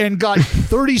field and got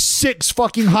 36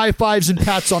 fucking high fives and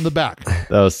pats on the back. That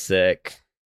was sick.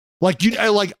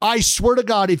 I swear to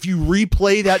God, if you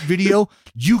replay that video,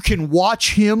 you can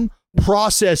watch him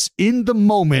process in the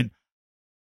moment.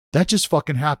 That just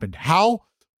fucking happened. How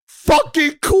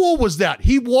fucking cool was that?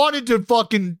 He wanted to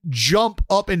fucking jump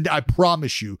up, and I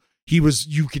promise you,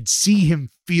 you could see him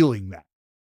feeling that.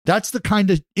 That's the kind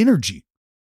of energy.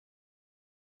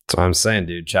 That's what I'm saying,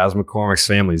 dude. Chas McCormick's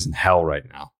family's in hell right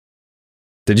now.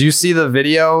 Did you see the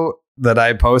video that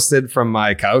I posted from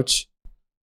my couch?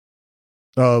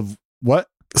 Of what?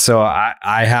 So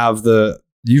I have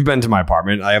you've been to my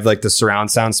apartment. I have like the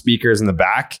surround sound speakers in the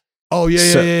back. Oh,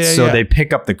 yeah. So they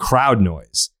pick up the crowd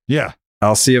noise. Yeah.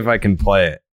 I'll see if I can play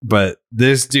it. But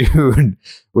this dude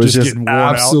was just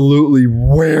absolutely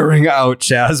wearing out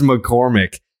Chas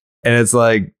McCormick. And it's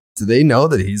like, do they know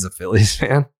that he's a Phillies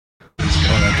fan? The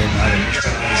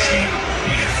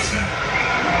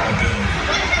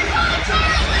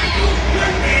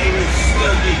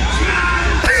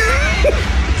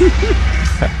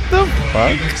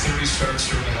fuck?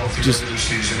 Just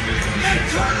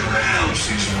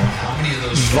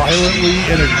violently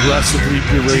and aggressively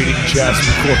berating Chas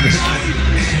McCormick.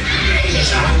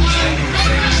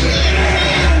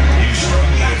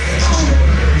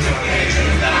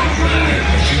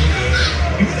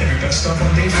 Stuff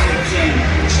on day 4.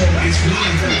 So it's really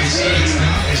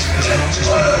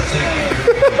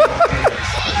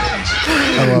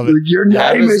I love it. Your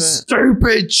name is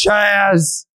stupid,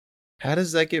 Chas. How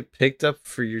does that get picked up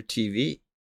for your TV?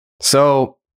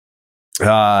 So,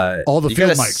 all the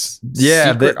field mics.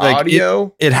 Yeah,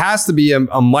 audio. It has to be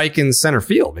a mic in center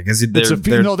field because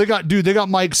no, they got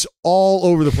mics all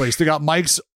over the place. They got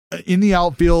mics in the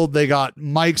outfield. They got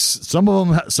mics.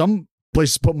 Some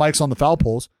places put mics on the foul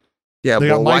poles. Yeah,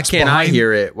 but why can't I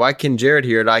hear it? Why can Jared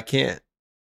hear it? I can't.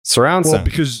 Surround sound.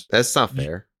 Because that's not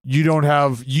fair. You don't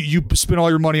have you spend all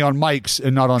your money on mics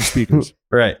and not on speakers.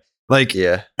 Right. Like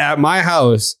at my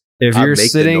house, if you're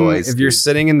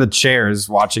sitting in the chairs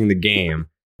watching the game,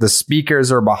 the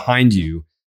speakers are behind you.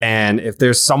 And if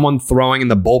there's someone throwing in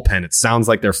the bullpen, it sounds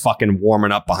like they're fucking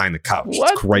warming up behind the couch.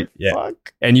 What it's great. The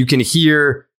fuck? And you can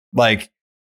hear like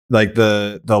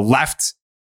the left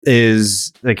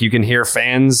is like you can hear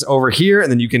fans over here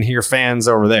and then you can hear fans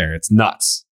over there. It's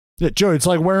nuts. Yeah, Joe, it's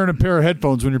like wearing a pair of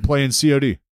headphones when you're playing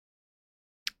COD.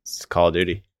 It's Call of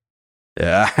Duty.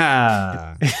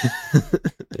 Yeah.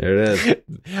 There it is.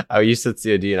 You said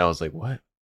COD and I was like, what?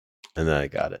 And then I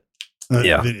got it.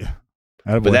 Yeah.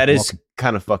 But that is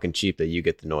kind of fucking cheap that you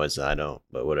get the noise and I don't,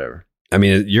 but whatever. I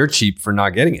mean, you're cheap for not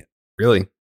getting it, really.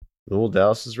 Well,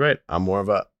 Dallas is right. I'm more of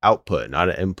an output, not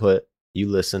an input. You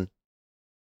listen.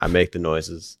 I make the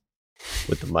noises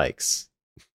with the mics.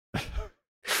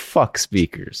 Fuck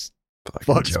speakers.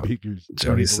 Fuck speakers.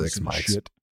 26 mics. Shit.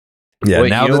 Yeah, Wait,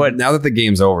 now you know that now that the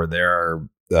game's over, there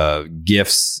are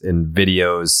GIFs and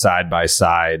videos side by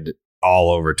side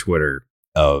all over Twitter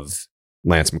of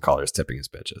Lance McCullers tipping his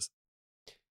bitches.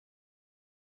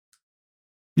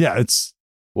 Yeah, it's...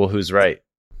 Well, who's right?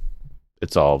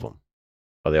 It's all of them.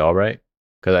 Are they all right?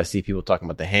 Because I see people talking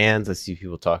about the hands. I see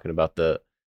people talking about the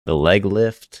leg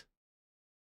lift.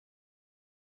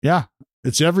 Yeah,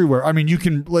 it's everywhere. I mean, you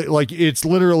can like it's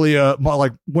literally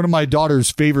like one of my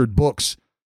daughter's favorite books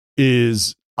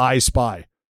is I Spy,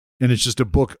 and it's just a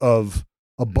book of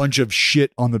a bunch of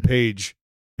shit on the page,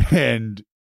 and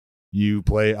you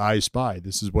play I Spy.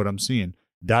 This is what I'm seeing.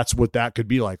 That's what that could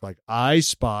be like. Like I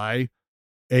spy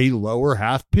a lower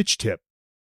half pitch tip.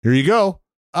 Here you go.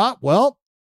 Well,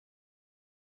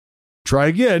 try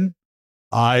again.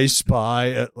 I spy,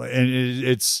 and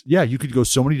it's you could go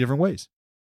so many different ways.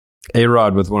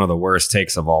 A-Rod with one of the worst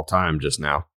takes of all time just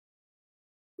now.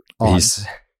 He's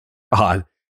on.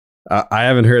 I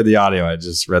haven't heard the audio. I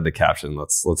just read the caption.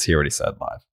 Let's hear what he said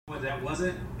live. What that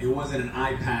wasn't? It wasn't an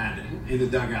iPad in the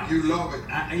dugout. You love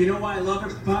it. You know why I love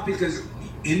it, Pop? Because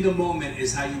in the moment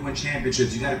is how you win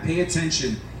championships. You got to pay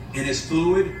attention, and it's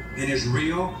fluid and it's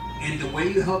real. And the way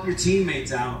you help your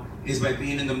teammates out is by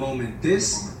being in the moment.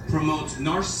 This promotes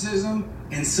narcissism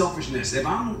and selfishness. If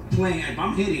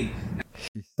I'm hitting.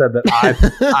 He said that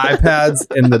iPads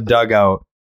in the dugout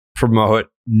promote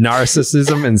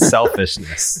narcissism and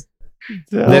selfishness.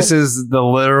 This is the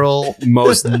literal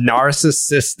most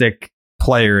narcissistic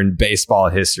player in baseball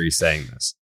history saying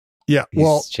this. Yeah,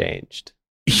 He's changed.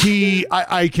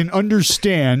 I can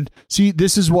understand. See,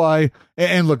 this is why.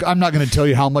 And look, I'm not going to tell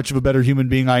you how much of a better human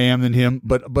being I am than him,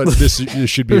 but this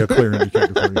should be a clear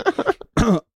indicator for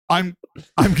you. I'm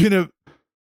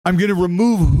gonna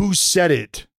remove who said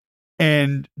it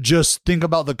and just think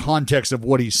about the context of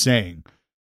what he's saying.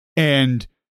 And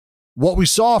what we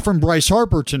saw from Bryce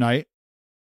Harper tonight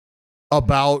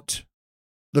about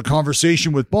the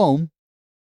conversation with Bohm,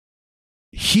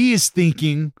 he is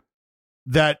thinking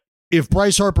that if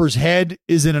Bryce Harper's head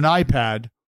is in an iPad,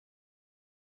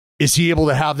 is he able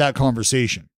to have that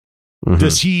conversation? Mm-hmm.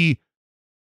 Does he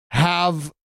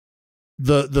have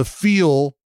the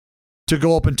feel to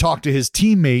go up and talk to his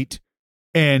teammate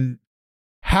and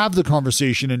have the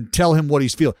conversation and tell him what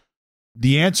he's feeling?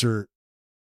 The answer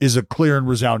is a clear and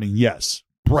resounding yes.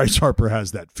 Bryce Harper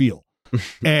has that feel.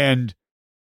 And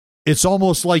it's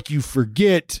almost like you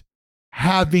forget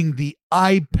having the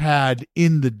iPad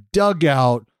in the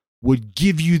dugout would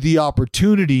give you the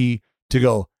opportunity to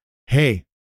go, hey,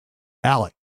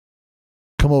 Alec,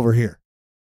 come over here.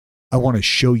 I want to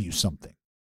show you something.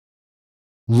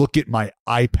 Look at my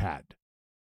iPad.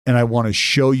 And I want to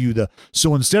show you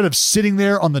so instead of sitting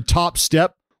there on the top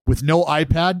step with no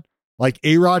iPad, like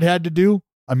A-Rod had to do,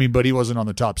 but he wasn't on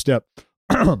the top step.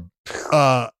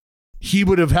 He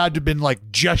would have had to been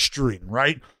like gesturing,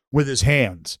 right? With his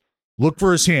hands. Look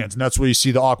for his hands. And that's where you see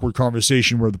the awkward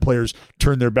conversation where the players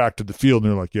turn their back to the field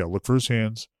and they're like, yeah, look for his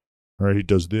hands. All right, he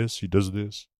does this, he does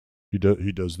this, he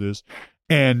does this.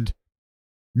 And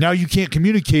now you can't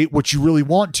communicate what you really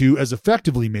want to as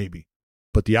effectively, maybe.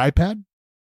 But the iPad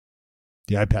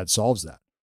solves that.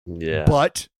 Yeah.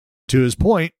 But to his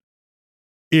point,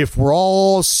 if we're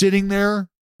all sitting there,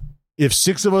 if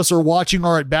 6 of us are watching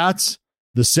our at-bats,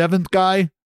 the 7th guy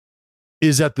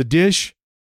is at the dish,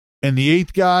 and the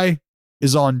 8th guy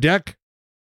is on deck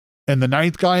and the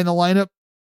 9th guy in the lineup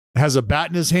has a bat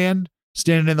in his hand,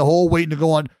 standing in the hole, waiting to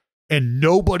go on, and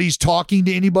nobody's talking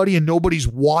to anybody and nobody's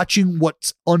watching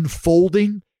what's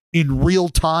unfolding in real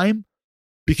time,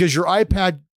 because your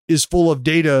iPad is full of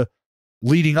data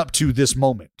leading up to this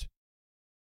moment.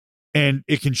 And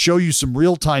it can show you some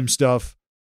real-time stuff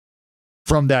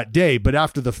from that day. But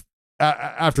after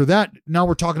that, now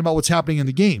we're talking about what's happening in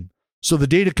the game. So the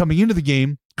data coming into the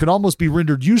game could almost be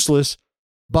rendered useless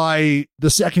by the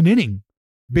second inning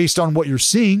based on what you're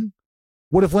seeing.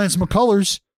 What if Lance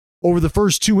McCullers, over the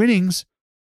first 2 innings,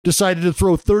 decided to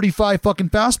throw 35 fucking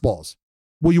fastballs?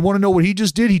 Well, you want to know what he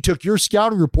just did? He took your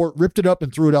scouting report, ripped it up,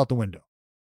 and threw it out the window.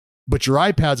 But your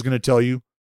iPad's going to tell you,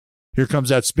 here comes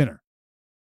that spinner.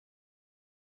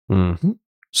 Mm-hmm.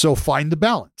 So find the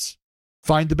balance.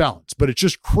 Find the balance. But it's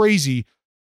just crazy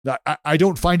that I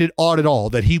don't find it odd at all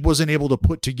that he wasn't able to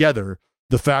put together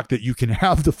the fact that you can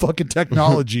have the fucking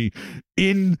technology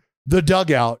in the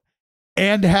dugout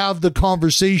and have the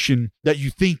conversation that you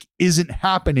think isn't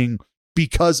happening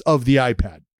because of the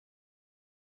iPad.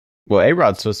 Well,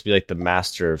 A-Rod's supposed to be like the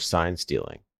master of sign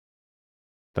stealing.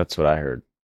 That's what I heard.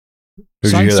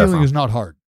 Sign stealing is not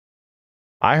hard.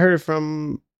 I heard it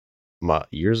from my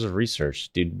years of research,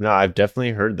 dude. No, I've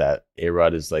definitely heard that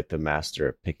A-Rod is like the master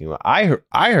of picking up. I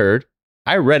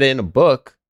read it in a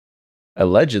book.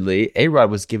 Allegedly,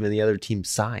 A-Rod was giving the other team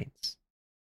signs.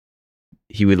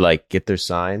 He would like get their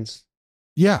signs.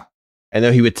 Yeah. And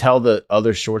then he would tell the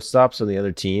other shortstops on the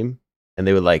other team, and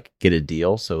they would like get a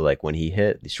deal. So like when he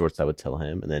hit, the shortstop would tell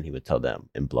him, and then he would tell them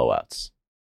in blowouts.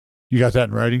 You got that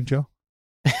in writing, Joe?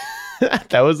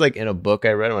 That was like in a book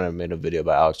I read when I made a video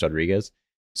about Alex Rodriguez.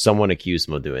 Someone accused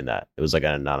him of doing that. It was like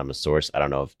an anonymous source. I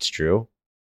don't know if it's true,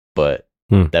 but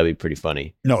that'd be pretty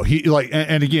funny. No, he like,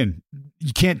 and again,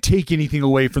 you can't take anything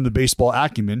away from the baseball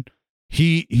acumen.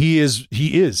 He's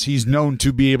known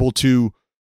to be able to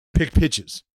pick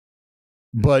pitches,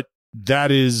 but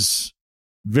that is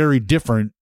very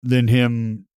different than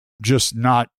him just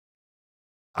not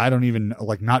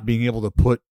being able to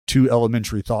put 2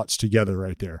 elementary thoughts together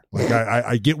right there. Like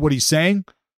I get what he's saying,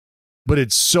 but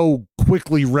it's so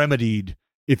quickly remedied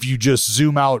if you just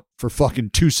zoom out for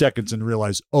fucking 2 seconds and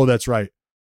realize, oh, that's right.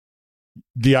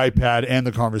 The iPad and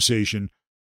the conversation,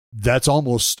 that's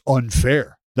almost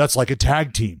unfair. That's like a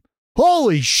tag team.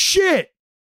 Holy shit.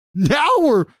 Now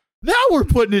we're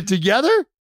putting it together.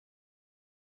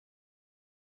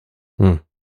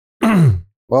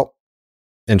 Well,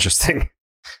 interesting.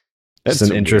 That's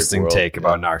an interesting take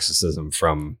about narcissism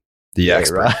from the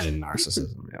expert in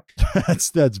narcissism. Yeah.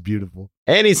 That's beautiful.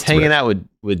 And he's hanging out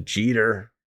with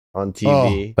Jeter on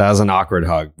TV. Oh, that was an awkward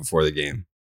hug before the game.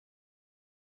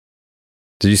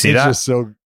 Did you see it's that? Just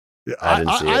so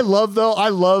I love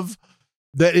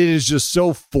that it is just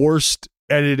so forced,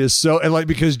 and it is so, and like,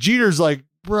 because Jeter's like,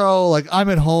 bro, like, I'm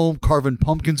at home carving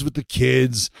pumpkins with the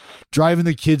kids, driving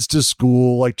the kids to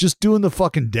school, like just doing the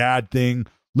fucking dad thing,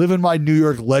 living my New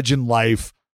York legend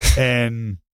life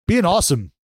and being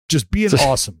awesome, just being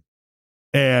awesome.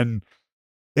 And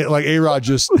it, like, A-Rod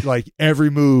just like every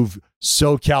move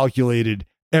so calculated,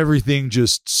 everything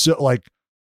just so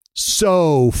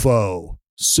faux,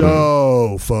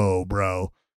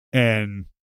 bro. And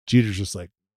Jeter's just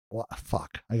like, what?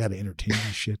 Fuck, I got to entertain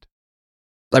this shit.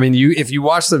 I mean, if you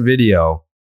watch the video,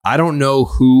 I don't know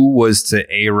who was to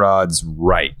A-Rod's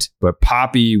right, but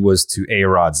Poppy was to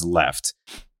A-Rod's left.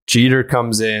 Jeter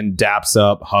comes in, daps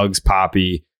up, hugs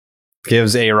Poppy,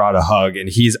 gives A-Rod a hug, and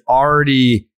he's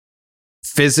already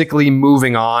physically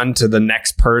moving on to the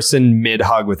next person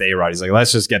mid-hug with A-Rod. He's like,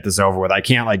 let's just get this over with. I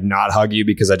can't like not hug you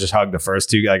because I just hugged the first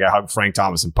 2. Like I hugged Frank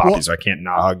Thomas and Poppy, so I can't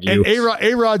not hug you. And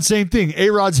A-Rod, same thing.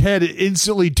 A-Rod's head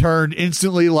instantly turned,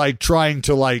 like trying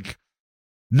to like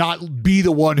not be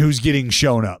the one who's getting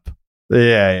shown up.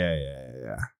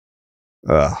 Yeah.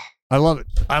 Ugh. I love it.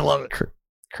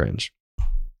 Cringe.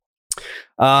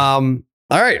 All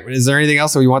right. Is there anything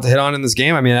else that we want to hit on in this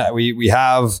game? I mean, we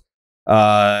have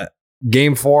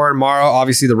game 4 tomorrow.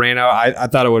 Obviously, the rain out. I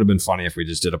thought it would have been funny if we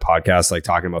just did a podcast like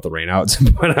talking about the rain outs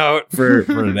and put out for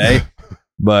today.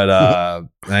 But I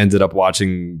ended up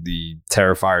watching the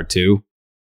Terrifier 2.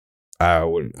 I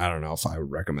don't know if I would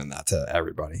recommend that to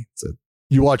everybody.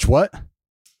 You watch what?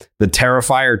 The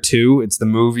Terrifier 2. It's the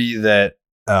movie that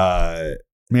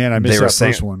man, I missed that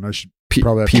first one. I should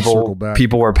probably have to circle back.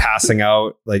 People were passing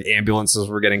out, like ambulances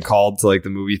were getting called to like the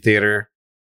movie theater.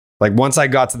 Like once I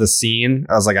got to the scene,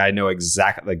 I was like, I know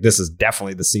exactly, like this is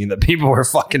definitely the scene that people were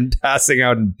fucking passing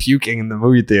out and puking in the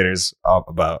movie theaters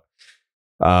about.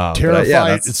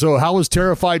 Terrified. So how was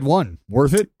Terrified 1?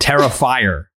 Worth it?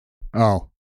 Terrifier. Oh.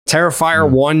 Terrifier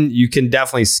 1, you can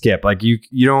definitely skip. Like you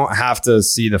don't have to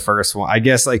see the first one. I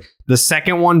guess like the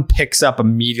second one picks up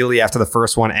immediately after the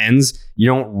first one ends. You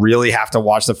don't really have to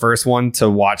watch the first one to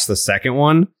watch the second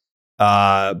one.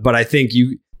 But I think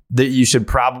you should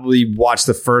probably watch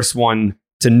the first one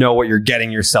to know what you're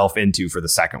getting yourself into for the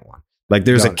second one. Like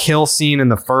there's a kill scene in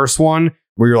the first one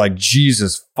where you're like,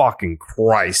 Jesus fucking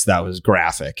Christ, that was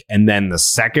graphic. And then the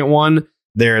second one,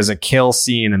 there is a kill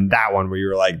scene in that one where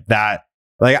you're like that.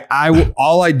 Like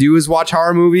all I do is watch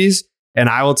horror movies, and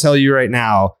I will tell you right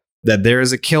now that there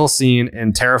is a kill scene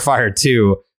in Terrifier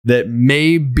 2 that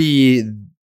may be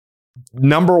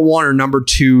number 1 or number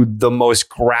 2 the most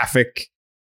graphic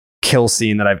kill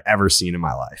scene that I've ever seen in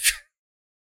my life.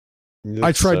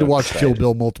 I tried to watch Kill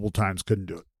Bill multiple times, couldn't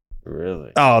do it.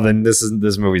 Really? Oh, then this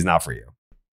movie's not for you.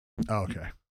 Oh, okay.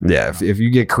 Yeah, if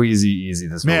you get queasy easy,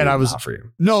 this movie is not for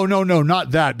you. No, not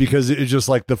that, because it's just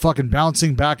like the fucking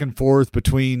bouncing back and forth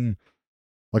between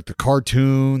like the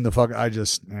cartoon,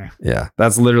 Yeah,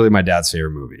 that's literally my dad's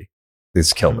favorite movie.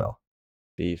 It's Kill Bill.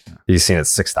 Beef. He's seen it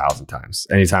 6,000 times.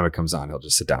 Anytime it comes on, he'll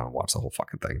just sit down and watch the whole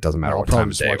fucking thing. Doesn't matter what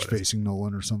time of day it is. Facing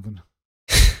Nolan or something.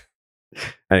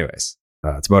 Anyways,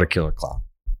 it's about a killer clown.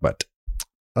 But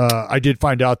I did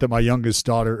find out that my youngest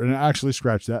daughter, and actually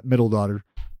scratch that, middle daughter,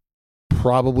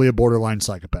 probably a borderline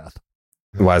psychopath.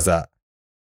 Why is that?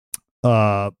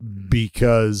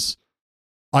 Because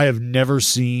I have never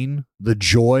seen the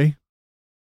joy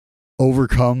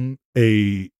overcome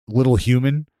a little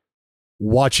human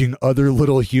watching other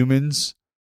little humans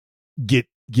get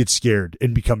scared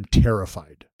and become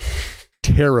terrified.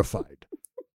 Terrified.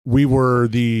 We were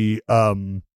the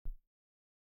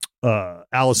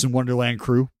Alice in Wonderland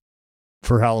crew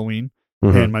for Halloween,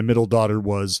 and my middle daughter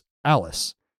was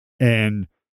Alice. And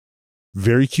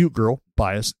very cute girl,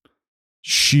 biased.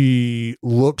 She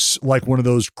looks like one of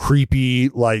those creepy,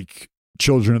 like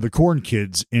Children of the Corn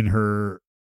kids in her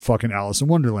fucking Alice in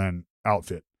Wonderland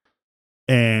outfit.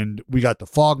 And we got the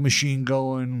fog machine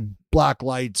going, black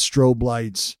lights, strobe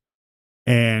lights.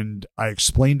 And I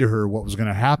explained to her what was going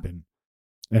to happen.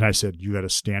 And I said, you got to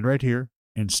stand right here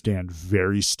and stand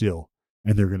very still.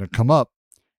 And they're going to come up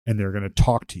and they're going to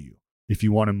talk to you. If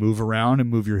you want to move around and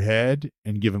move your head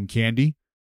and give them candy,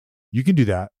 you can do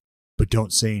that, but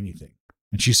don't say anything.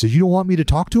 And she said, you don't want me to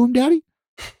talk to him, Daddy?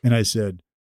 And I said,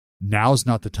 now's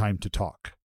not the time to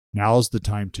talk. Now's the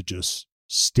time to just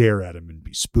stare at him and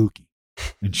be spooky.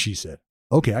 And she said,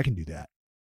 okay, I can do that.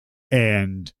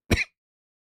 And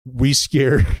we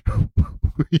scared.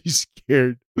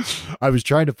 I was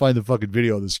trying to find the fucking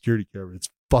video of the security camera. It's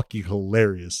fucking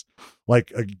hilarious.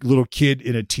 Like a little kid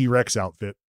in a T-Rex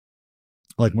outfit.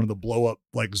 Like one of the blow up,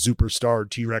 like superstar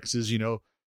T-Rexes, you know?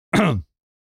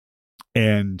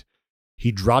 And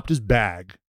he dropped his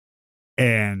bag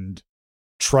and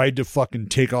tried to fucking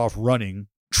take off running,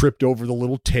 tripped over the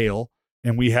little tail.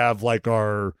 And we have like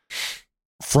our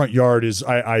front yard is,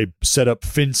 I set up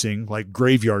fencing, like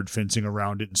graveyard fencing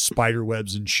around it and spider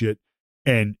webs and shit.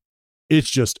 And it's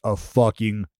just a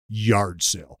fucking yard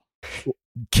sale.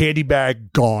 Candy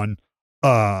bag gone.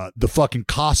 The fucking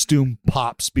costume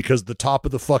pops because the top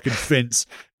of the fucking fence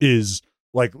is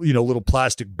like, you know, little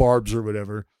plastic barbs or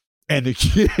whatever. And the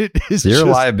kid is your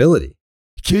liability.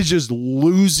 Kid's just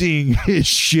losing his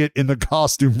shit in the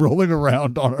costume, rolling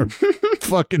around on our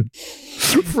fucking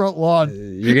front lawn.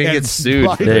 You're going to get sued.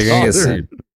 Yeah, you're going to get sued.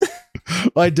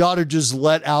 My daughter just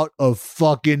let out a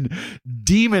fucking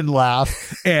demon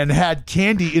laugh and had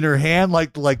candy in her hand,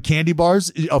 like candy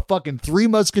bars, a fucking 3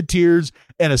 Musketeers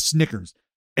and a Snickers.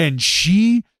 And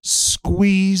she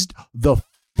squeezed the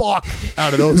fuck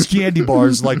out of those candy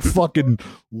bars like fucking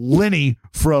Lenny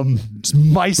from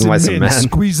Mice and Men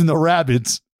squeezing the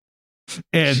rabbits.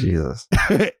 And Jesus.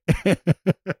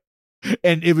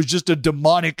 And it was just a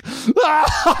demonic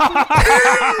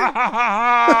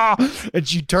and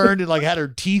she turned and like had her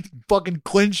teeth fucking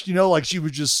clenched, you know, like she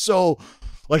was just so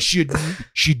like she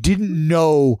didn't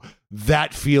know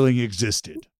that feeling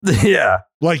existed. Yeah.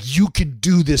 Like you can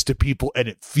do this to people and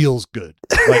it feels good.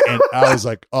 Like, and I was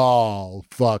like, oh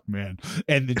fuck, man.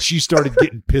 And then she started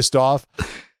getting pissed off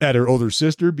at her older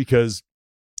sister because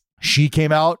she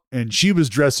came out and she was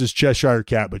dressed as Cheshire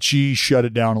Cat, but she shut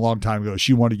it down a long time ago.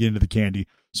 She wanted to get into the candy.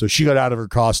 So she got out of her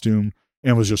costume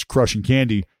and was just crushing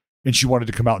candy. And she wanted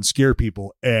to come out and scare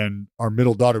people. And our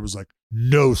middle daughter was like,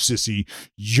 no, sissy,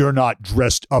 you're not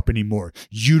dressed up anymore.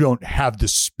 You don't have the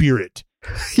spirit.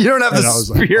 You don't have and the I was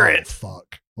spirit. Like, oh,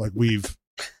 fuck. Like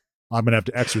I'm going to have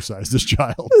to exercise this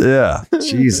child. Yeah.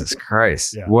 Jesus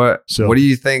Christ. Yeah. What do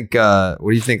you think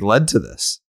led to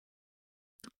this?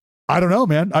 I don't know,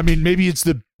 man. I mean, maybe it's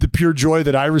the the pure joy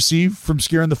that I receive from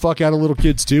scaring the fuck out of little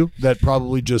kids too, that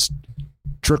probably just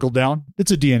trickled down.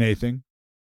 It's a DNA thing.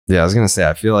 Yeah, I was gonna say,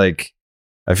 I feel like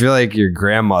your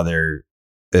grandmother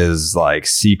is like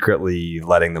secretly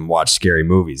letting them watch scary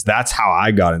movies. That's how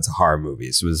I got into horror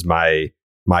movies. Was my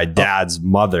dad's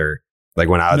mother. Like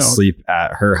when I would sleep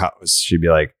at her house, she'd be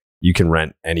like, "You can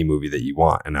rent any movie that you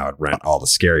want," and I would rent all the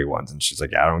scary ones. And she's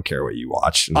like, "I don't care what you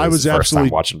watch." And I was the first absolutely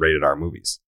time watching rated R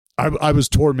movies. I was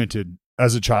tormented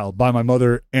as a child by my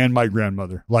mother and my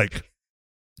grandmother, like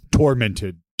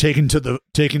tormented, taken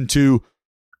to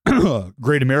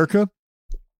Great America,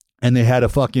 and they had a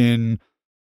fucking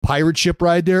pirate ship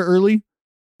ride there early,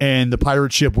 and the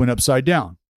pirate ship went upside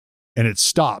down and it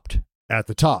stopped at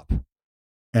the top.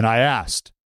 And I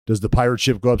asked, does the pirate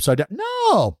ship go upside down?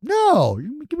 No,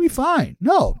 you can be fine.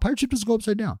 No, pirate ship doesn't go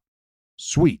upside down.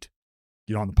 Sweet.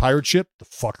 Get on the pirate ship, the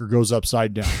fucker goes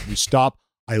upside down. We stop.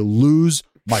 I lose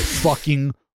my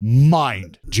fucking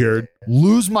mind, Jared.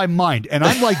 Lose my mind. And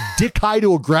I'm like dick high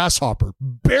to a grasshopper,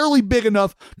 barely big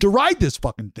enough to ride this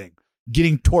fucking thing.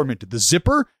 Getting tormented. The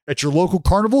zipper at your local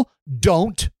carnival,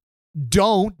 don't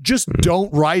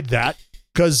ride that,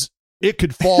 because it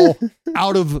could fall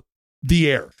out of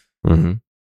the air. Mm-hmm.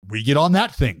 We get on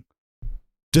that thing.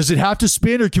 Does it have to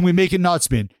spin, or can we make it not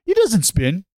spin? It doesn't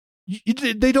spin.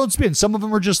 They don't spin. Some of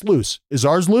them are just loose. Is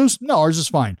ours loose? No, ours is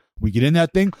fine. We get in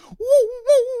that thing.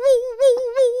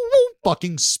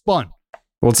 Fucking spun.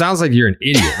 Well, it sounds like you're an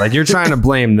idiot. Like you're trying to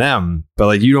blame them, but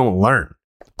like you don't learn.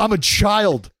 I'm a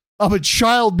child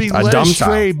being led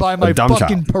astray by my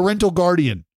fucking parental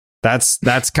guardian. That's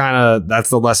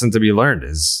the lesson to be learned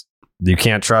is you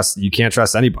can't trust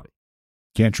anybody.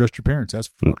 Can't trust your parents. That's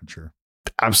for fucking sure.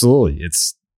 Absolutely.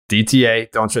 It's DTA.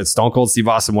 It's Stone Cold Steve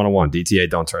Austin 101. DTA.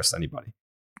 Don't trust anybody.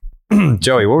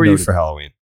 Joey, what were you for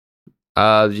Halloween?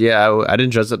 I didn't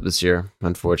dress up this year,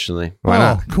 unfortunately. Why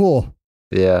not? Cool.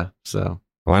 Yeah. So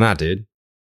why not, dude?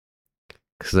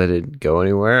 Because I didn't go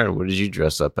anywhere. And what did you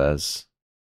dress up as?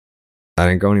 I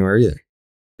didn't go anywhere either.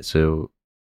 So,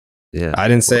 yeah. I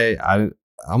didn't say I'm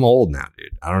old now,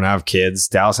 dude. I don't have kids.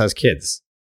 Dallas has kids.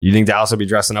 You think Dallas would be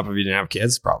dressing up if you didn't have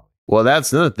kids? Probably. Well,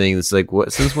 that's another thing. It's like,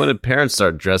 since when did parents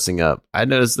start dressing up? I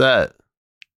noticed that.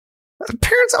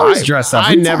 Parents always dress up.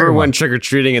 I never went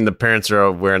trick-or-treating and the parents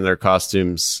are wearing their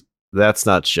costumes. That's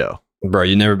not show. Bro,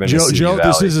 you never been to Cedar Joe, Valley.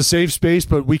 this is a safe space,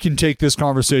 but we can take this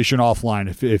conversation offline.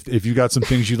 If you got some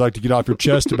things you'd like to get off your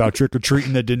chest about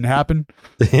trick-or-treating that didn't happen,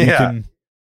 yeah.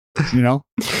 Yeah.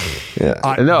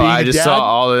 I just saw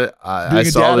all the I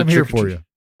saw the here for you.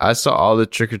 I saw all the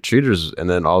trick-or-treaters and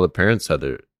then all the parents had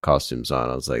their costumes on.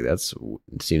 I was like, it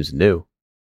seems new.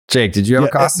 Jake, did you have a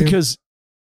costume? Because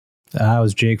I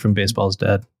was Jake from Baseball's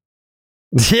Dad.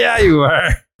 Yeah, you were.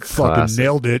 Fucking Classic.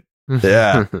 nailed it.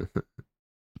 Yeah.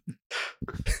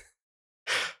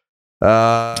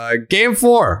 Game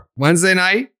 4, Wednesday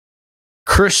night.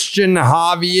 Christian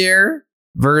Javier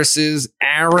versus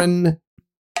Aaron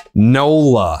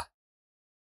Nola.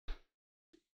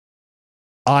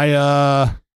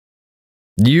 I'm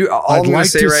going to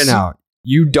say right now,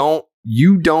 the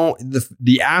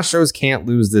Astros can't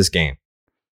lose this game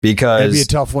because it'd be a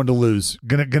tough one to lose.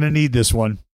 Gonna need this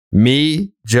one.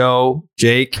 Me, Joe,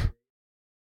 Jake,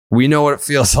 we know what it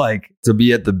feels like to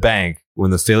be at the bank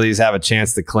when the Phillies have a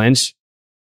chance to clinch.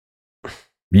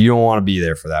 You don't want to be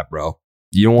there for that, bro.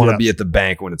 You don't want to be at the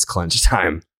bank when it's clinch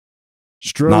time.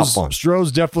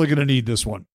 Stroh's definitely going to need this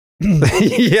one.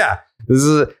 Yeah. This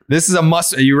is a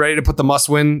must. Are you ready to put the must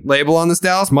win label on this,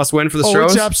 Dallas? Must win for the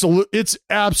Stros? It's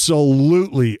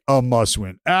absolutely a must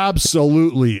win.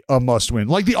 Absolutely a must win.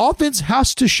 Like the offense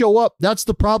has to show up. That's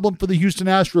the problem for the Houston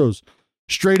Astros.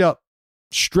 Straight up.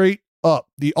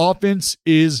 The offense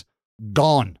is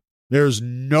gone. There's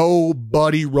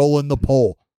nobody rolling the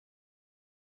pole.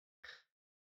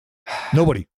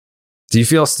 Nobody. Do you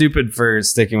feel stupid for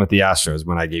sticking with the Astros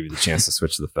when I gave you the chance to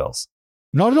switch to the Phils?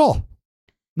 Not at all.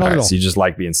 Not at all. So you just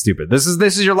like being stupid. This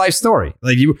is your life story.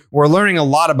 Like we're learning a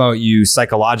lot about you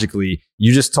psychologically.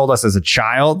 You just told us as a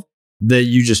child that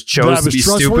you just chose to be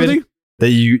stupid.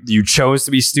 That you chose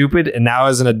to be stupid, and now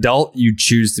as an adult, you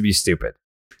choose to be stupid.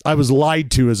 I was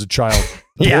lied to as a child.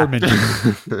 Yeah.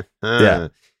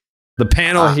 The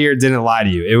panel here didn't lie to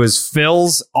you. It was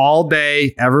Phils all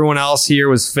day. Everyone else here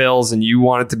was Phils, and you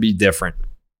wanted to be different.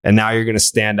 And now you're going to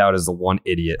stand out as the one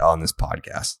idiot on this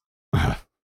podcast.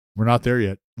 We're not there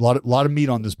yet. A lot of meat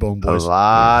on this bone, boys. A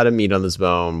lot of meat on this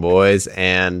bone, boys.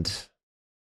 And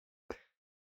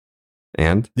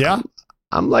yeah,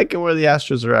 I'm liking where the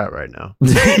Astros are at right now.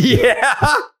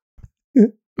 Yeah.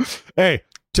 Hey,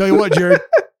 tell you what, Jared.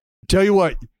 Tell you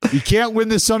what, you can't win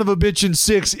this son of a bitch in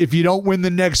 6 if you don't win the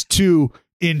next 2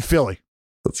 in Philly.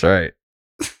 That's right.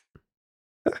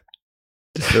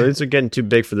 The Phillies are getting too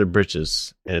big for their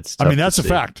britches, and it's tough that's a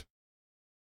fact.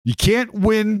 You can't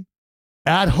win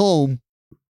at home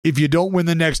if you don't win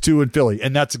the next two in Philly,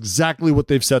 and that's exactly what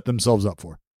they've set themselves up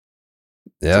for.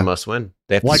 Yeah, it's a must win.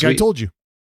 They have to like I told you.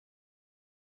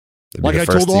 Like I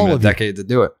told all of you. Decade to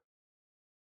do it.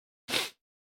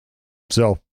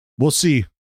 So we'll see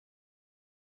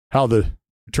how the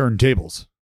turntables.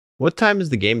 What time is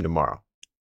the game tomorrow?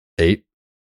 8.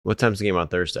 What time's the game on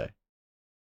Thursday?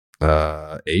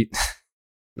 8.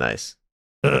 Nice.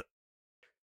 This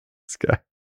guy.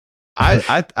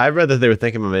 I read that they were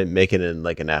thinking of making it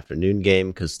like an afternoon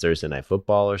game because Thursday night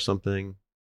football or something.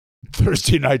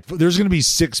 Thursday night. There's going to be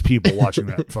 6 people watching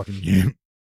that fucking game.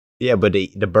 Yeah, but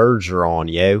the birds are on,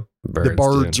 yo. The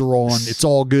birds are on. It's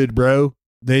all good, bro.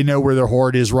 They know where their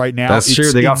heart is right now. That's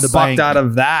true. They got fucked out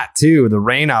of that too. The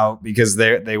rain out because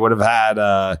they would have had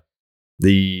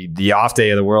the off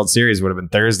day of the World Series would have been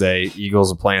Thursday.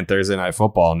 Eagles are playing Thursday night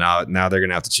football. Now they're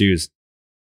gonna have to choose.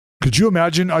 Could you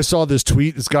imagine? I saw this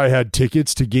tweet. This guy had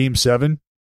tickets to Game 7,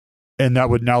 and that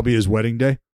would now be his wedding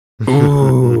day.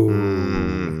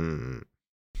 Ooh.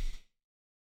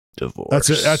 Divorce.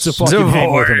 That's a fucking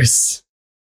hang with him.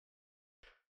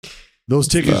 Those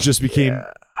tickets just became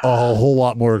a whole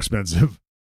lot more expensive.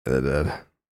 They did.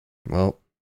 Well,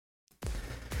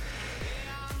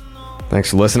 thanks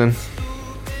for listening.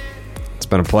 It's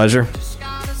been a pleasure.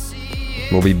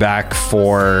 We'll be back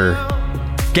for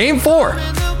Game 4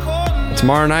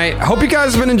 tomorrow night. I hope you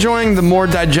guys have been enjoying the more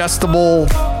digestible,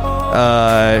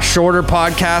 shorter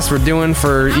podcast we're doing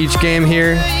for each game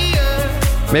here.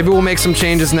 Maybe we'll make some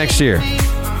changes next year.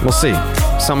 We'll see.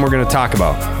 Something we're going to talk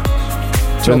about.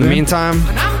 So in the meantime,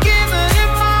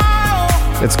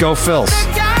 let's go Phils.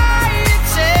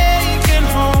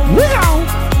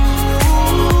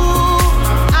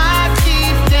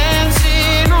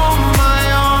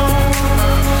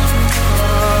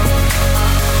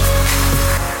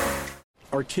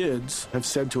 Our kids have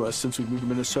said to us since we moved to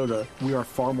Minnesota, we are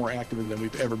far more active than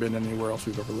we've ever been anywhere else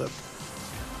we've ever lived.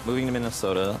 Moving to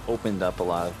Minnesota opened up a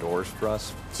lot of doors for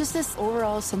us. Just this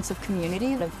overall sense of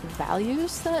community, of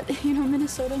values that,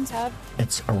 Minnesotans have.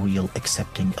 It's a real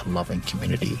accepting, loving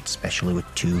community, especially with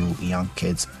 2 young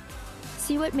kids.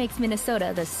 See what makes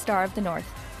Minnesota the star of the North.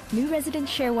 New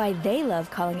residents share why they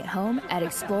love calling it home at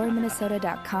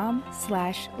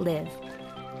exploreminnesota.com/live.